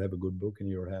go to have a good book in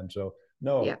your hand. So yeah,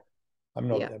 no, I'm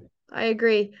not. yeah. I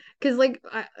agree. Because like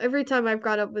every time I've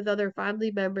got up with other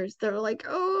family members, they're like,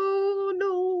 "Oh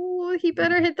no, he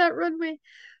better hit that runway."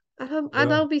 And Yeah,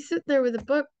 I'll be sitting there with a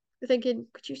book thinking,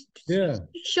 could you yeah,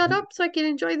 shut up so I can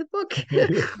enjoy the book?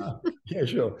 yeah.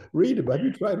 Sure. Read it. Have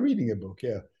you tried reading a book?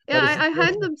 Yeah, Yeah, but it's I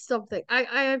hand them something.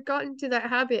 I have gotten to that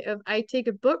habit of I take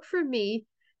a book for me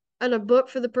and a book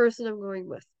for the person I'm going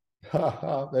with,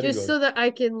 very just good. so that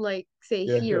I can like say,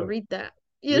 Yeah, here, good. read that.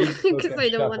 Read the book Because and I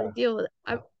don't shut want to up. deal with it.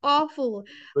 I'm awful.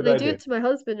 Good And I do idea. it to my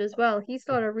husband as well. He's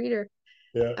not a reader.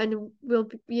 Yeah. And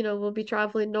we'll be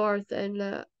traveling north,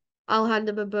 and I'll hand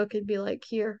him a book and be like,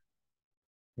 here,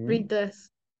 read Hmm? this.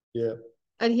 Yeah.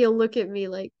 And he'll look at me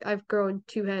like I've grown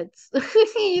two heads.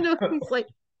 He's like,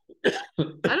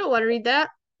 I don't want to read that,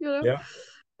 you know. Yeah.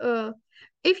 Uh,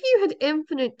 if you had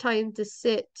infinite time to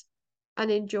sit and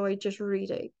enjoy just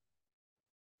reading,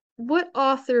 what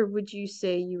author would you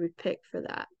say you would pick for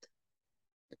that?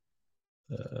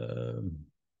 Um,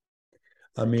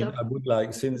 It's I a mean, tough I one. would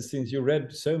like since you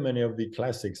read so many of the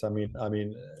classics.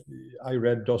 I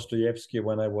read Dostoevsky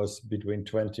when I was between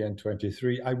 20 and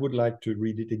 23. I would like to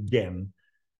read it again,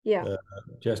 Yeah, uh,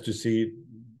 just to see.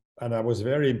 And I was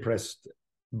very impressed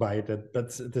by it.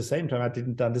 But at the same time, I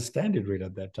didn't understand it really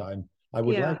at that time. I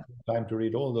would like yeah. time to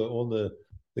read all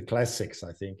the classics.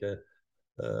 I think.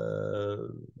 Uh,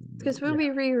 Because when yeah, we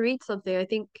reread something, I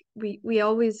think we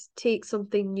always take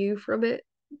something new from it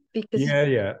because yeah,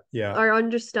 yeah, yeah. our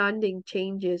understanding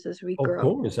changes as we Of grow.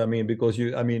 course, I mean, because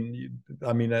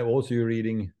I also you're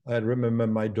reading. I remember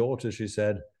my daughter. She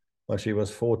said when she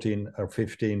was 14 or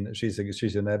 15, she's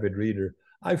an avid reader.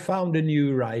 I found a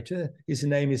new writer. His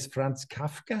name is Franz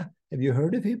Kafka. Have you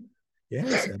heard of him?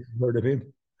 Yes, I've heard of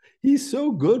him. He's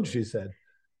so good, she said.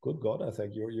 Good God, I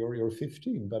think you're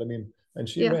 15, but I mean, and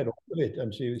she Yeah, read all of it,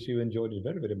 and she enjoyed it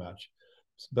very very much.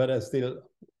 But I still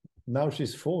now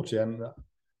she's 40, and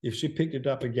if she picked it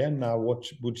up again now, what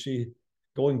would she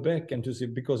going back and to see,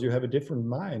 because you have a different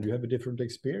mind, you have a different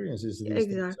experiences these days.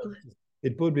 So exactly.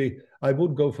 it would be, I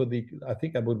would go for I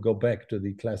think I would go back to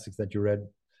the classics that you read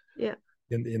Yeah.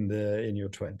 in your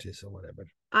 20s or whatever.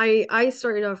 I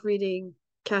started off reading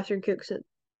Catherine Cookson,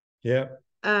 Yeah,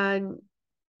 and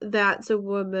that's a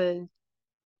woman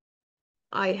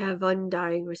I have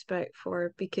undying respect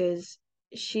for because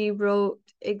she wrote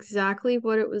exactly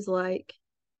what it was like.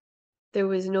 There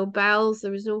was no bells,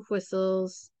 there was no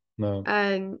whistles, no,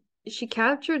 and she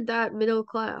captured that middle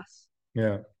class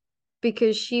yeah,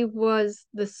 because she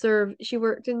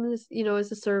worked in this,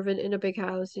 as a servant in a big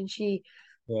house, and she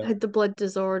yeah, had the blood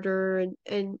disorder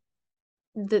and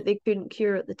that they couldn't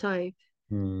cure at the time.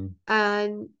 mm,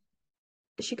 And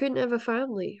she couldn't have a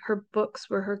family. Her books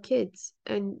were her kids,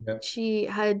 and yeah, she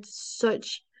had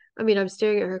such. I mean, I'm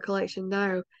staring at her collection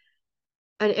now,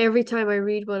 and every time I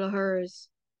read one of hers,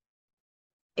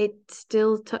 it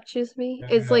still touches me.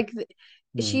 Yeah, It's yeah. like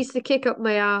Mm. she's the kick up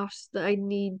my ass that I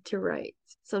need to write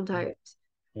sometimes.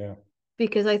 Yeah.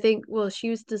 Because I think, well, she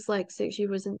was dyslexic, she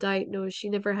wasn't diagnosed, she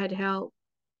never had help,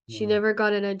 she No. never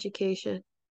got an education,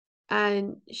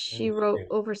 and she And wrote yeah.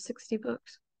 over 60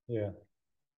 books, Yeah.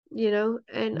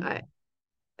 and Mm.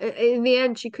 in the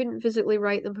end, she couldn't physically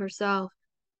write them herself,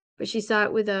 but she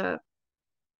sat with a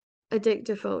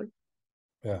dictaphone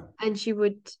Yeah. and she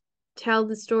would tell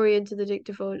the story into the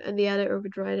dictaphone, and the editor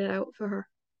would write it out for her.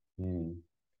 Mm.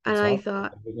 And It's I hard,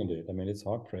 thought, isn't it? I mean, it's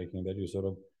heartbreaking that you sort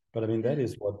of, but I mean, that yeah,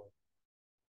 is what,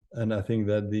 and I think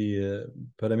that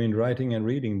but I mean, writing and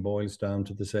reading boils down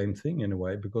to the same thing in a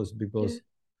way, because yeah,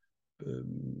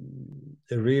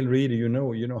 a real reader, you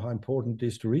know how important it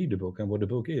is to read a book and what a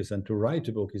book is, and to write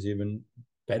a book is even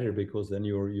better because then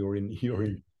you're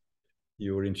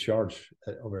in charge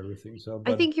of everything. So,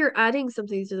 I but think you're adding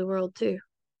something to the world too.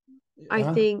 I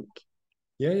uh, think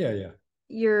yeah, yeah, yeah.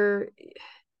 you're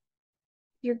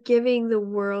you're giving the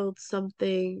world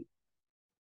something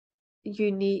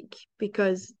unique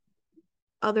because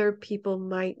other people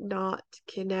might not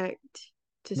connect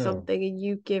to No, something, and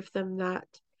you give them that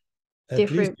at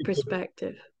least different you put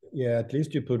perspective. yeah, at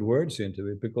least you put words into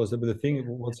it, because the thing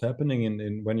what's happening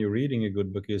in when you're reading a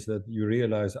good book is that you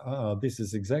realize, this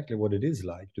is exactly what it is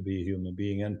like to be a human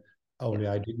being, and Yeah, only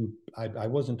I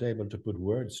wasn't able to put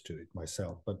words to it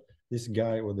myself, but this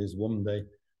guy or this woman,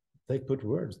 they put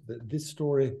words. This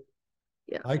story,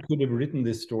 yeah, I could have written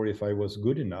this story if I was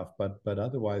good enough, but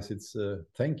otherwise, it's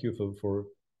thank you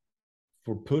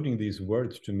for putting these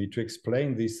words to me to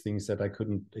explain these things that I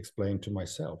couldn't explain to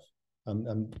myself.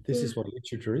 And this yeah, is what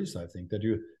literature is, I think, that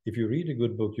if you read a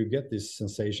good book, you get this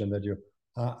sensation that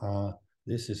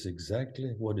this is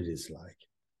exactly what it is like.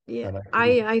 yeah. And I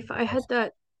could have, I had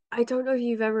that. I don't know if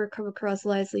you've ever come across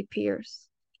Leslie Pierce.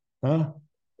 huh?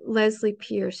 Leslie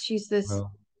Pierce. She's this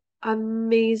Well,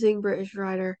 amazing British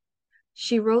writer.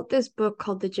 She wrote this book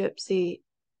called The Gypsy,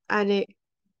 and it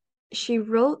she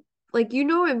wrote, like,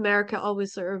 America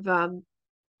always sort of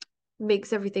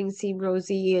makes everything seem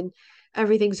rosy and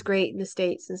everything's great in the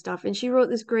States and stuff. And she wrote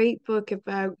this great book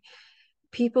about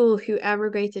people who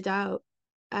emigrated out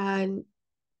and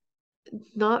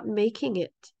not making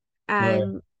it, yeah,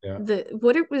 and yeah. the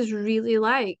what it was really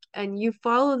like. And you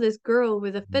follow this girl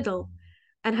with a fiddle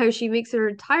and how she makes her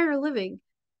entire living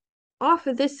off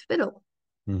of this fiddle.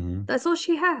 Mm-hmm. That's all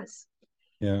she has.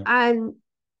 Yeah. And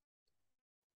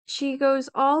she goes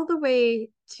all the way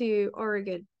to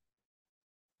Oregon,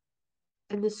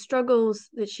 and the struggles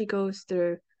that she goes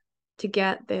through to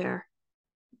get there,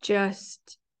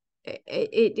 just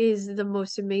it is the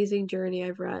most amazing journey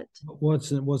I've read. What's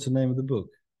the name of the book?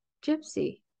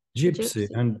 Gypsy, the Gypsy Gypsy,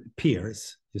 and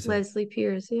Pierce, you say? Leslie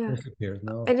Pierce, yeah. Leslie Pierce.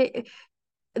 No. And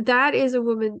that is a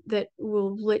woman that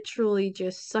will literally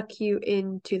just suck you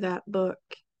into that book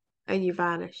and you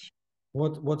vanish.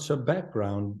 What's her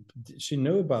background? Did she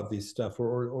know about this stuff,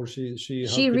 or she how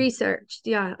She could researched,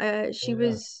 yeah. She yeah.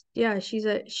 was, yeah,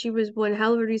 she was one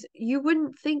hell of a research. You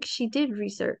wouldn't think she did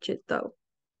research it though.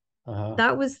 Uh-huh.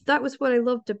 That was what I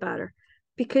loved about her,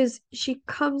 because she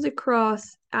comes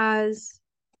across as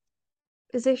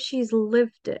if she's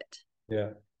lived it.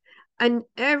 Yeah. And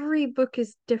every book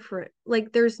is different.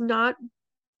 Like there's not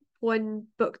one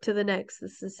book to the next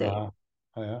that's the same. Uh-huh.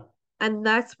 Yeah. And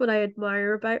that's what I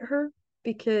admire about her,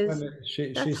 because And that's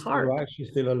she's still hard. alive. She's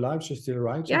still alive. She's still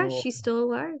writing. Yeah, Or she's still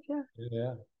alive.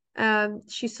 Yeah. yeah,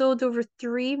 She sold over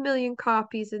 3 million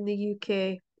copies in the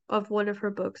UK of one of her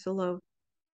books alone.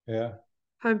 yeah.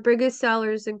 Her biggest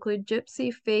sellers include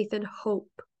Gypsy, Faith, and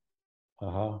Hope.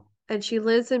 Uh-huh. And she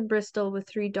lives in Bristol with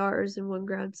 3 daughters and one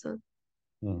grandson.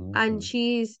 And Mm-hmm.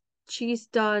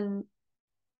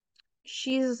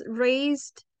 she's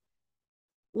raised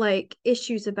like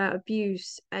issues about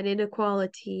abuse and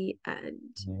inequality and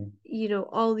Mm-hmm.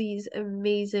 all these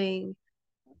amazing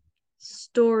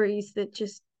stories that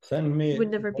just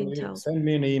would never been told. Send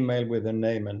me an email with her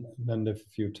name and a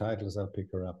few titles. I'll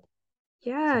pick her up.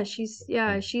 Yeah, she's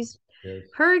Yes.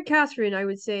 her and Catherine, I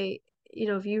would say,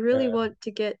 if you really Yeah. want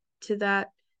to get to that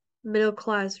middle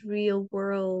class real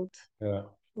world Yeah.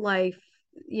 life,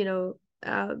 you know,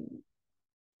 um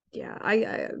yeah,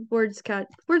 I words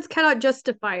cannot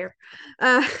justify her.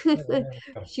 Yeah.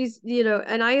 She's,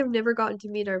 and I have never gotten to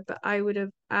meet her, but I would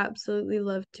have absolutely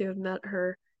loved to have met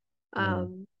her. Mm.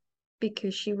 Um,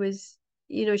 because she's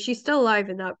still alive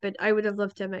in that, but I would have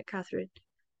loved to have met Catherine.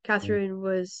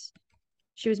 Mm.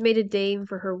 She was made a dame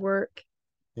for her work,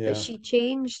 but Yeah. she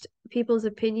changed people's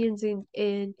opinions in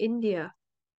India.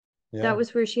 That Yeah.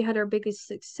 was where she had her biggest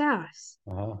success.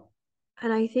 Uh-huh.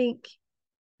 And I think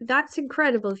that's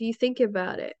incredible if you think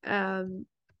about it.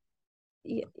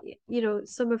 you know,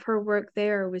 some of her work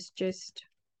there was just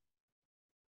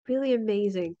really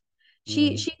amazing.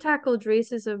 She tackled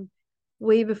racism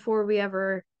way before we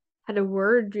ever had a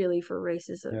word really for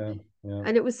racism. Yeah, yeah.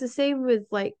 And it was the same with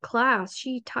like class.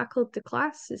 She tackled the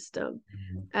class system.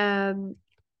 Mhm. Um,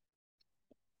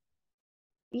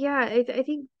 yeah, I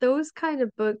think those kind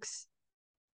of books,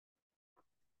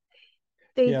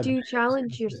 they Yeah, do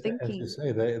challenge your as you thinking.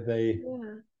 say,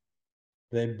 Yeah.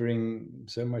 they bring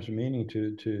so much meaning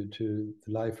to the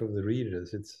life of the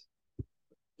readers. It's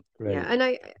Yeah, great. and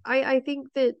I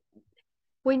think that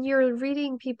when you're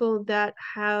reading people that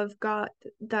have got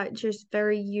that just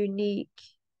very unique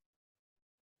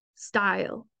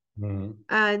style Mm,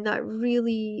 and that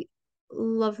really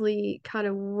lovely kind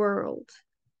of world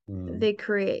mm. they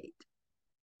create,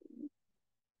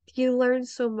 you learn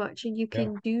so much and you Yeah,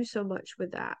 can do so much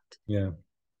with that. yeah.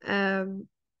 Um,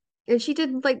 and she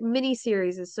did like mini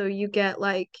series, so you get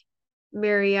like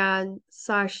Marianne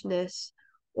Sashness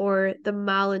or the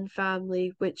Malin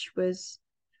family, which was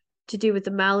to do with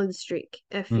the Malin streak.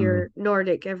 If Mm, you're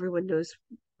Nordic, everyone knows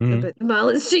mm. about the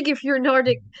Malin streak if you're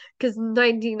Nordic, because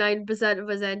 99% of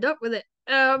us end up with it.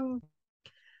 And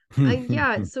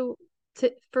yeah, so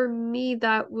for me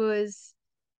that was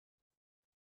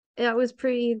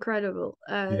pretty incredible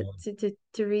Yeah.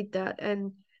 to read that.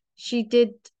 And she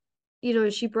did, you know,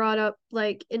 she brought up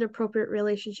like inappropriate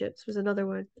relationships was another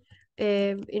one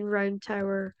in Round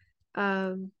Tower.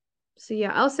 um so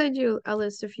yeah, I'll send you a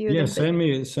list of a few of Yeah, them, but send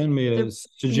me a they're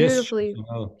suggestion. beautifully,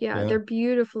 yeah, Yeah, they're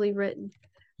beautifully written.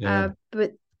 yeah.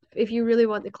 But if you really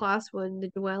want the class one, The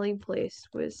Dwelling Place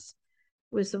was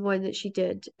the one that she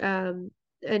did. And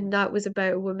that was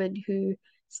about a woman who's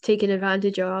taken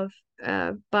advantage of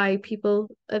by people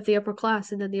of the upper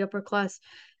class, and then the upper class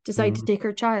decide to Mm, take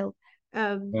her child.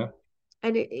 Um, yeah.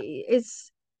 and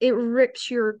it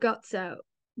rips your guts out,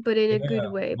 but in Yeah. a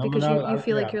good way No, but because you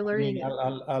feel like yeah. you're I learning mean,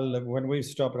 it. when we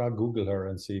stop, I'll Google her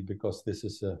and see because this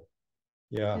is a,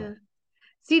 yeah, Yeah.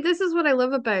 See, this is what I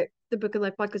love about the Book and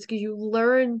Life podcast because you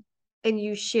learn and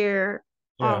you share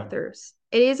yeah. authors.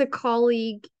 It is a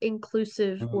colleague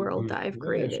inclusive Mm, world mm. that I've Yeah,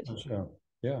 created. sure, sure.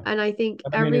 Yeah. And I think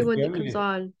I mean, it's everyone the that comes only,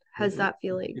 on has that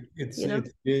feeling, you know?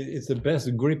 it's the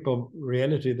best grip of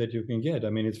reality that you can get. I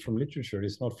mean, it's from literature.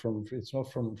 It's not from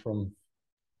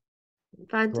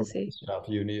Fantasy. stuff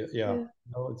you need. Yeah. Yeah.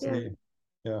 No, it's Yeah. the,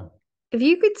 yeah. If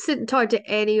you could sit and talk to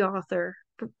any author,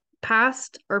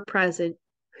 past or present,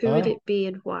 who would Huh? it be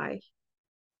and why?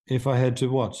 If I had to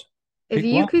what? If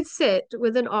Pick you one. could sit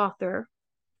with an author,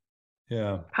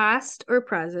 Yeah. past or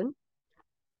present,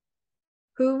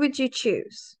 who would you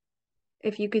choose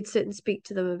if you could sit and speak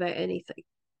to them about anything?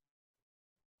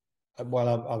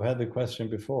 Well, I've had the question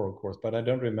before, of course, but I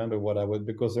don't remember what I would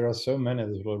because there are so many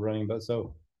that were running. But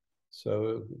so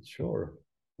sure.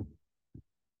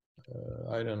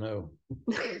 I don't know.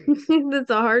 That's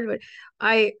a hard one.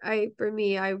 For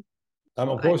me,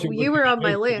 Of course, you you would were choose on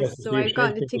my Shakespeare list, versus so you, I've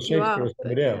gotten to Shakespeare tick or you Shakespeare or off, but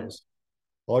somebody yeah. else.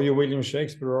 Are you William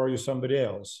Shakespeare or are you somebody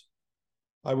else?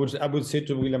 I would say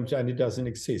to William, and it doesn't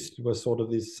exist. It was sort of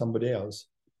this somebody else.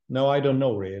 No, I don't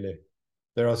know really.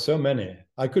 There are so many.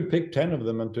 I could pick 10 of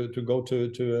them and to go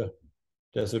to a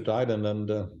desert island and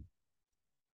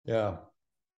yeah,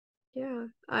 Yeah.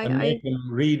 and make I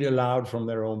them read aloud from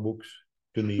their own books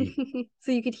to me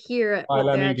so you could hear it, while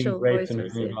what the I'm eating actual grapes voice and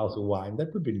was, having a yeah. glass of wine.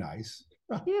 That would be nice.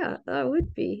 Yeah, that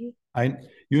would be. I,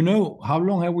 you know, how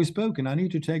long have we spoken? I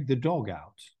need to take the dog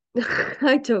out.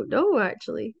 I don't know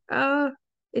actually.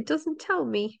 It doesn't tell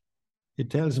me. It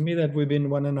tells me that we've been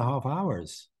 1.5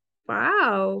 hours.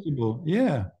 Wow,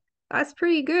 Yeah, that's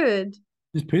pretty good.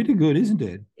 it's pretty good, isn't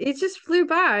it? It just flew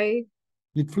by.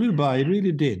 It flew by. It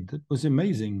really did. That was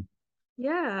amazing.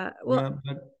 Yeah. Well,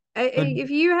 Yeah, but if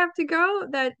you have to go,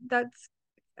 that's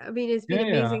I mean, it's been yeah,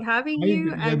 yeah. amazing having Maybe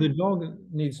you. yeah. The And dog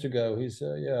needs to go. He's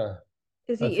yeah.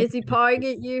 I think is he pawing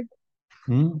at you?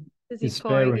 hmm? Is he He's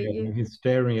pawing staring at at me. you? He's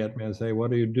staring at me and say,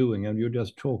 "What are you doing?" And you're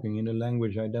just talking in a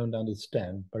language I don't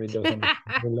understand, but he does understand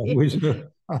the language.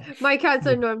 My cats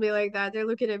are normally like that. They're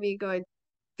looking at me going,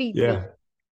 feed me, Yeah,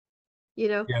 you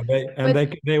know? yeah. But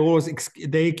They always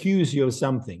they accuse you of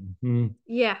something. Hmm.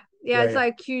 yeah, yeah, Yeah, it's yeah,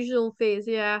 like usual phase.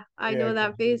 Yeah, I yeah. know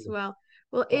that phase Absolutely. well.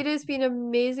 Well, it has been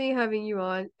amazing having you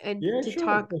on and Yeah, to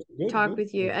sure. That's good, talk good.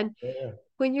 with you. And Yeah,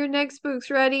 when your next book's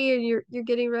ready and you're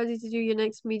getting ready to do your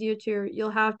next media tour,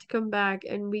 you'll have to come back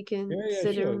and we can yeah, yeah.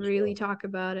 sit and Sure, really sure. talk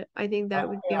about it. I think I, that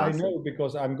would be I awesome. know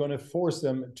because I'm going to force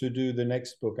them to do the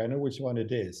next book. I know which one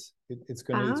it is. It's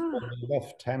called Ah, The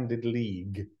Left-Handed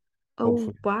League. oh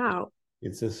Hopefully, wow.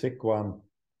 it's a thick one.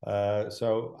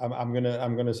 So I'm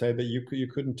gonna say that you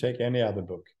couldn't take any other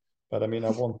book But I mean, I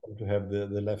want them to have the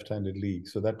left-handed league,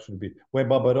 so that should be where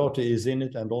Barbarote is in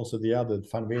it, and also the other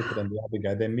Van Veter and the other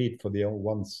guy. They meet for the old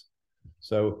ones.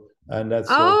 So and that's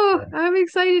all. Oh, I'm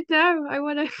excited now. I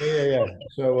want to, Yeah.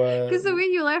 So, because the way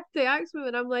you left the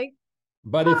accent, I'm like,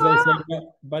 but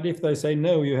if they say ah.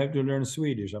 no, you have to learn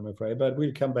Swedish. I'm afraid, but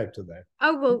we'll come back to that.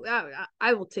 I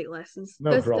will take lessons.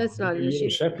 No That's problem. not an You're a issue.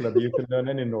 Shetland. You can learn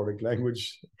any Nordic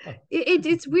language.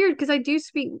 It's weird because I do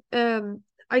speak.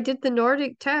 I did the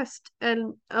Nordic test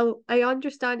and I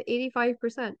understand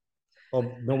 85%. Of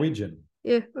Norwegian.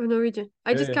 Yeah, of Norwegian.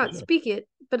 I just Yeah, can't sure. speak it,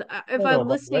 but if No, I'm but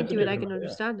listening that's a to it, I different can matter. Yeah.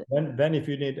 understand it. Then if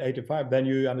you need 85, then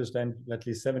you understand at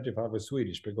least 75 of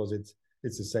Swedish because it's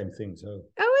the same thing. So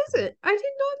Oh, is it? I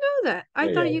did not know that. I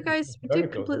yeah, thought you guys it's very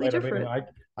did close. completely But I mean, different.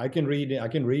 I can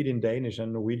read in Danish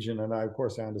and Norwegian, and of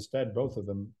course I understand both of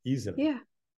them easily. Yeah.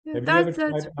 Yeah, Have you ever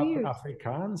that's tried weird.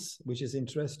 Afrikaans, which is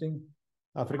interesting?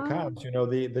 Um,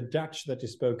 Afrikaans, the Dutch that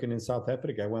is spoken in South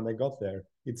Africa when they got there.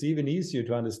 It's even easier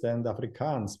to understand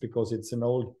Afrikaans because it's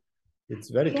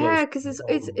very close yeah, to because the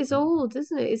old. it's old,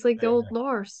 isn't it? It's like the Old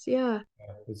Norse. Yeah.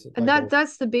 It's And like old.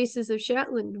 that's the basis of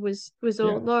Shetland was Yeah,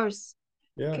 Old Norse.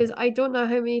 yeah. Because I don't know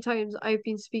how many times I've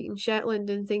been speaking Shetland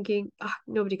and thinking, ah,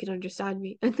 nobody can understand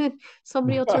me. And then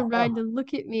somebody will turn around and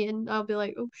look at me and I'll be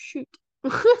like, oh shoot.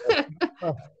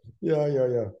 Yeah.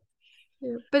 Yeah.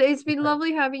 But it's been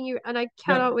lovely having you, and I Yeah.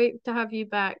 cannot wait to have you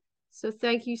back. So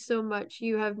thank you so much.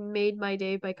 You have made my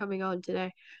day by coming on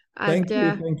today. And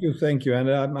Thank you, and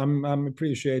I'm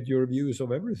appreciate your views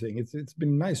of everything. It's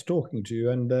been nice talking to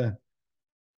you, and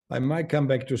I might come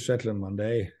back to Shetland one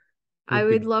day. I Would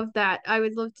be would love that. I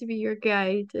would love to be your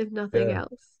guide, if nothing yeah,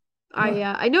 else.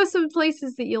 I know some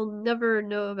places that you'll never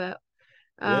know about.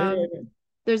 Um, yeah.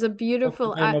 there's a What's the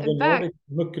beautiful, name of the in fact,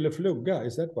 Nordic Muckeleflugga?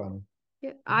 Is that one?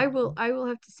 yeah, I will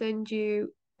have to send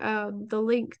you the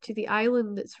link to the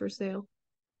island that's for sale.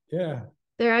 Yeah,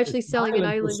 They're it's actually an selling an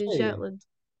island for island in sale. Shetland.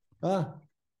 Ah,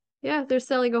 Yeah, they're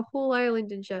selling a whole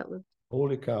island in Shetland.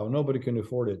 holy cow! Nobody can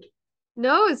afford it.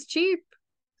 No, it's cheap.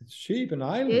 It's cheap, an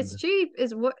It's island. cheap.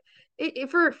 Is what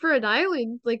for an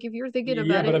island, like if you're thinking Yeah,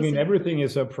 about it, but I mean everything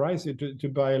is so pricey to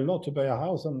buy a lot to buy a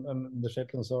house, and the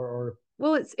Shetlands are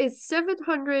well, it's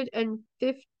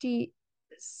 750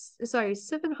 sorry,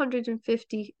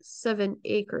 757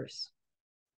 acres.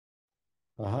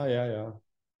 yeah.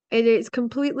 And it's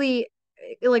completely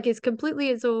like it's completely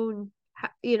its own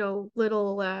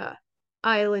little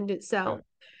island Yeah. itself.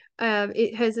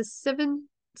 It has a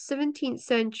 17th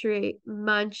century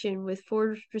mansion with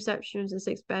four reception rooms and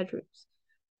six bedrooms.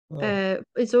 Oh.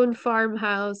 Its own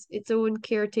farmhouse, its own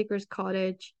caretaker's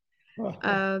cottage.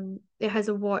 It has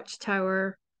a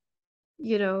watchtower,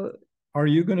 you know. Are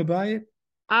you going to buy it?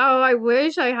 Oh, I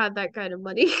wish I had that kind of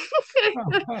money.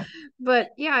 But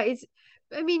yeah,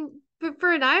 I mean, but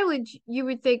for an island, you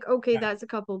would think, okay, Yeah, that's a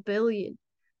couple billion,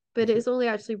 but it's, it's only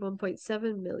actually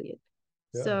 1.7 million.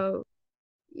 yeah. So,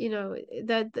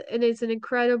 that, and it's an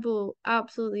incredible,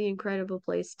 absolutely incredible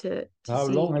place to How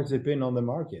long see. has it been on the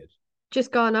market?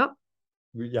 Just gone up,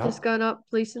 Yeah, just gone up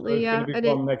so recently, it's going to yeah. be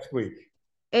And gone next week.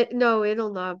 no,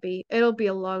 it'll not be. It'll be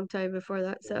a long time before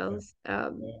that Yeah, sells. yeah,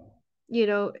 You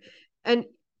know, and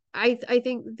I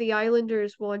think the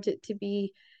Islanders want it to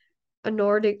be a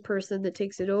Nordic person that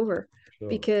takes it over sure.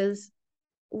 because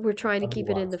we're trying to keep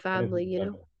it in Otherwise, the family,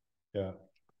 anything better. Yeah.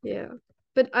 Yeah.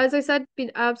 But as I said,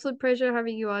 been absolute pleasure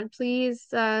having you on. Please,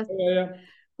 Yeah.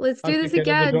 let's I'll do this take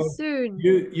care of the again dog. soon.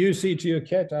 You see to your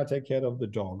cat. I'll take care of the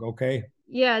dog. Okay.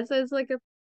 Yeah, it sounds like a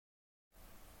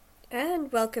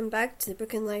And welcome back to the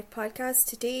Book and Life podcast.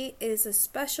 Today is a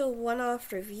special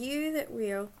one-off review that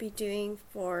we'll be doing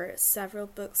for several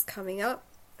books coming up.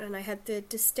 And I had the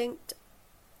distinct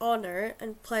honor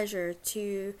and pleasure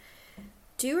to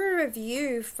do a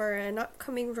review for an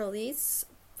upcoming release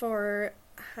for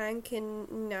Hakan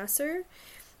Nesser,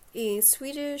 a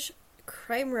Swedish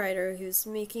crime writer who's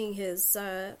making his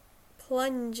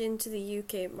plunge into the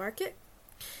UK market.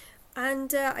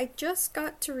 And I just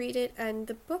got to read it, and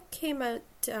the book came out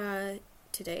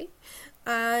today,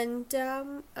 and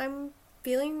I'm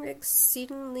feeling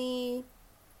exceedingly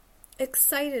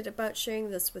excited about sharing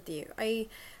this with you. I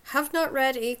have not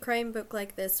read a crime book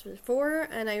like this before,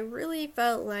 and I really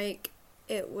felt like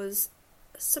it was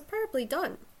superbly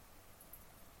done.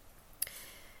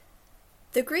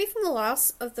 The grief and the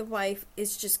loss of the wife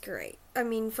is just great. I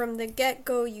mean, from the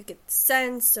get-go, you get the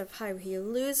sense of how he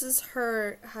loses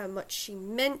her, how much she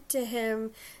meant to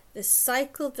him, the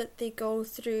cycle that they go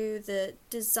through, the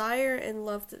desire and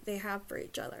love that they have for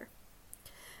each other.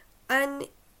 And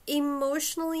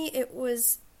emotionally, it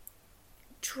was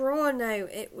drawn out.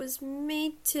 It was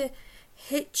made to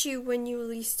hit you when you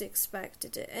least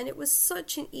expected it, and it was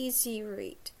such an easy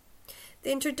read.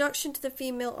 The introduction to the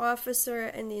female officer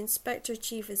and the inspector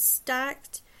chief is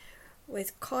stacked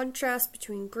with contrast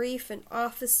between grief and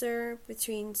officer,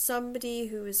 between somebody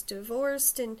who was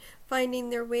divorced and finding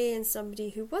their way and somebody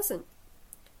who wasn't,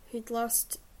 who'd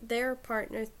lost their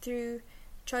partner through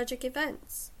tragic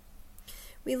events.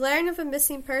 We learn of a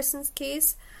missing persons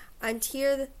case and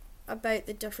hear about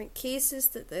the different cases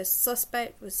that the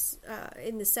suspect was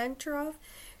in the centre of,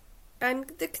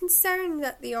 and the concern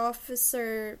that the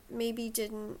officer maybe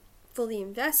didn't fully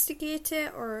investigate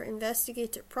it or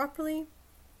investigate it properly.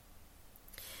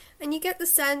 And you get the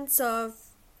sense of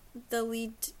the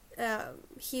lead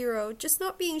hero just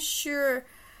not being sure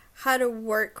how to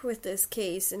work with this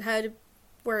case and how to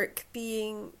work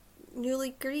being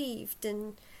newly grieved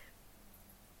and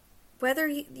whether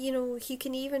he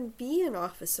can even be an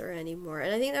officer anymore.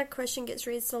 And I think that question gets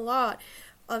raised a lot,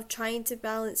 of trying to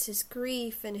balance his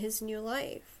grief and his new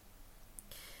life.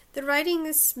 The writing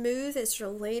is smooth, it's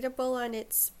relatable, and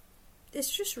it's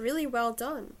just really well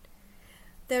done.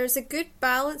 There's a good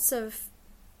balance of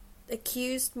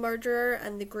accused murderer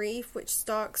and the grief which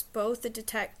stalks both the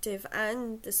detective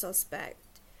and the suspect.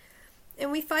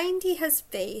 And we find he has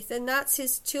faith, and that's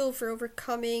his tool for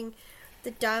overcoming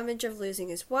the damage of losing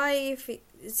his wife.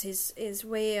 It's his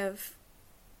way of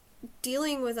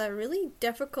dealing with a really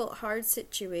difficult, hard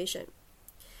situation.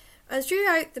 As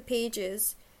throughout the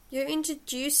pages, you're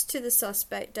introduced to the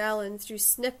suspect Ellen through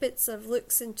snippets of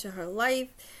looks into her life,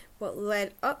 what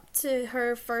led up to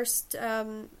her first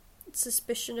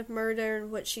suspicion of murder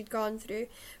and what she'd gone through.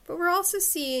 But we're also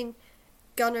seeing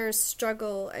Gunnar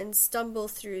struggle and stumble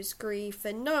through his grief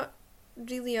and not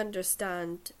really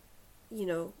understand,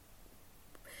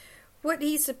 what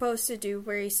he's supposed to do,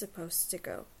 where he's supposed to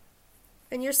go.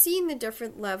 And you're seeing the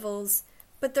different levels,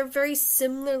 but they're very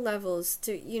similar levels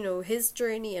to, his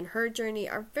journey and her journey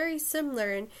are very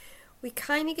similar, and we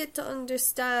kind of get to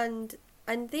understand,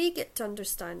 and they get to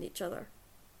understand each other.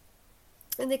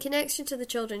 And the connection to the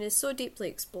children is so deeply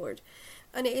explored,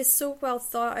 and it is so well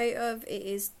thought out of, it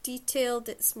is detailed,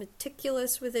 it's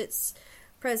meticulous with its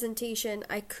presentation.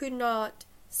 I could not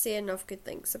say enough good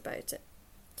things about it.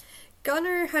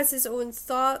 Gunnar has his own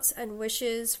thoughts and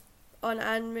wishes on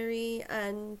Anne-Marie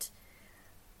and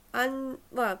Marianne,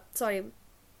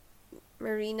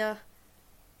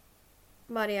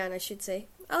 I should say.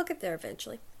 I'll get there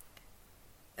eventually.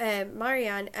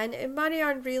 Marianne, and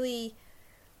Marianne really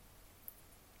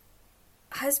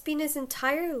has been his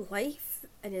entire life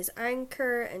and his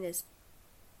anchor and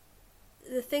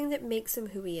the thing that makes him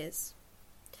who he is.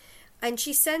 And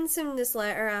she sends him this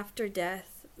letter after death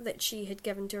that she had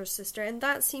given to her sister, and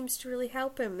that seems to really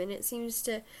help him, and it seems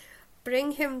to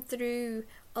bring him through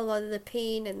a lot of the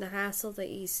pain and the hassle that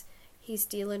he's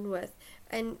dealing with.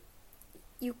 And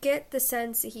you get the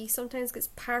sense that he sometimes gets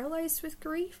paralyzed with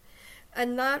grief,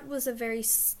 and that was a very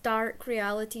stark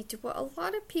reality to what a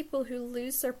lot of people who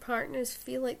lose their partners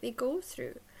feel like they go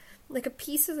through. Like a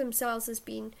piece of themselves is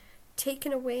being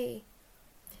taken away.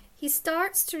 He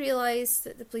starts to realise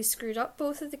that the police screwed up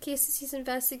both of the cases he's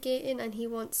investigating, and he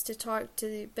wants to talk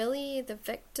to Billy, the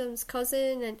victim's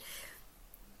cousin,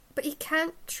 but he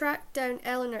can't track down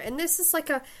Eleanor. And this is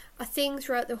like a thing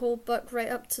throughout the whole book,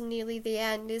 right up to nearly the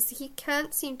end, is he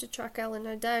can't seem to track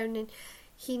Eleanor down, and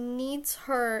he needs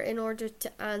her in order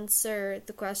to answer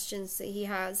the questions that he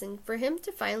has, and for him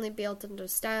to finally be able to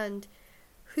understand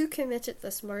who committed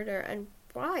this murder and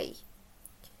why.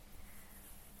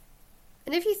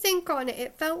 And if you think on it,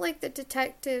 it felt like the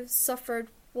detective suffered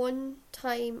one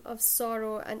time of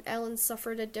sorrow and Ellen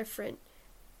suffered a different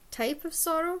type of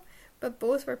sorrow, but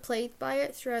both were plagued by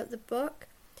it throughout the book.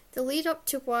 The lead up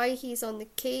to why he's on the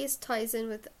case ties in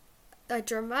with a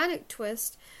dramatic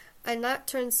twist, and that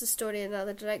turns the story in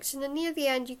another direction, and near the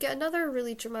end you get another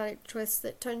really dramatic twist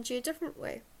that turns you a different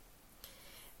way.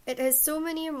 It has so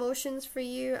many emotions for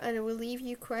you, and it will leave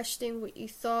you questioning what you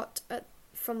thought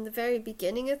from the very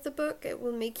beginning of the book. It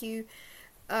will make you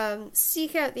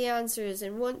seek out the answers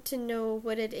and want to know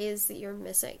what it is that you're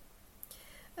missing.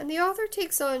 And the author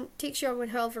takes you on one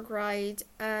hell of a ride,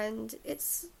 and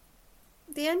the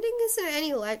ending isn't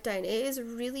any letdown. It is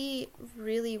really,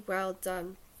 really well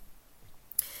done.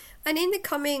 And in the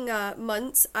coming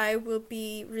months, I will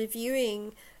be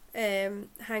reviewing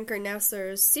Hakan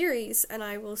Nesser's series, and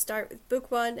I will start with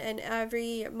book 1, and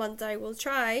every month I will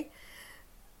try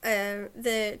to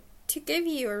give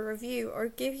you a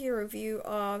review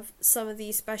of some of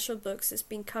these special books that's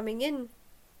been coming in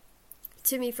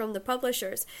to me from the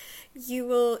publishers. You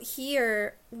will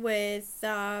hear with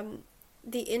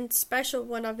the special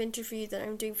one-off interview that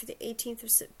I'm doing for the 18th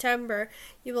of September,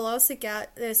 you will also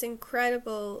get this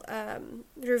incredible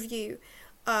review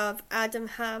of Adam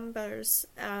Hamber's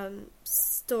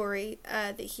story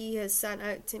that he has sent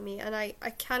out to me, and I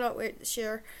cannot wait to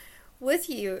share with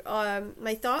you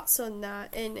my thoughts on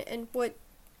that, and what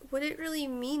it really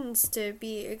means to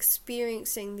be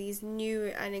experiencing these new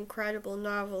and incredible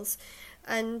novels.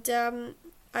 And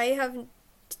I have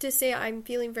to say I'm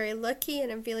feeling very lucky,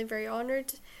 and I'm feeling very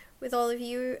honored with all of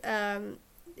you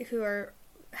who are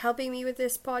helping me with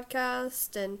this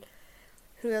podcast, and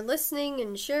who are listening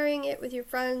and sharing it with your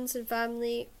friends and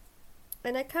family.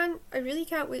 And I really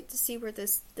can't wait to see where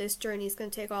this journey is going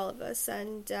to take all of us.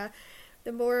 And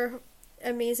the more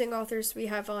amazing authors we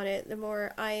have on it, the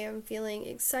more I am feeling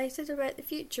excited about the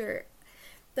future.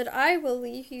 But I will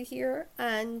leave you here,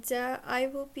 and I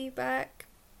will be back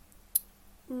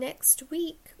next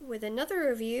week with another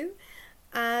review,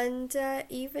 and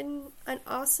even an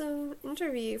awesome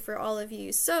interview for all of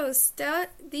you. So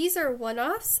these are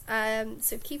one-offs,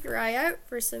 so keep your eye out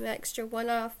for some extra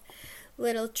one-off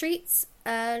little treats,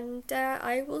 and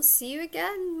I will see you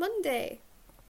again Monday.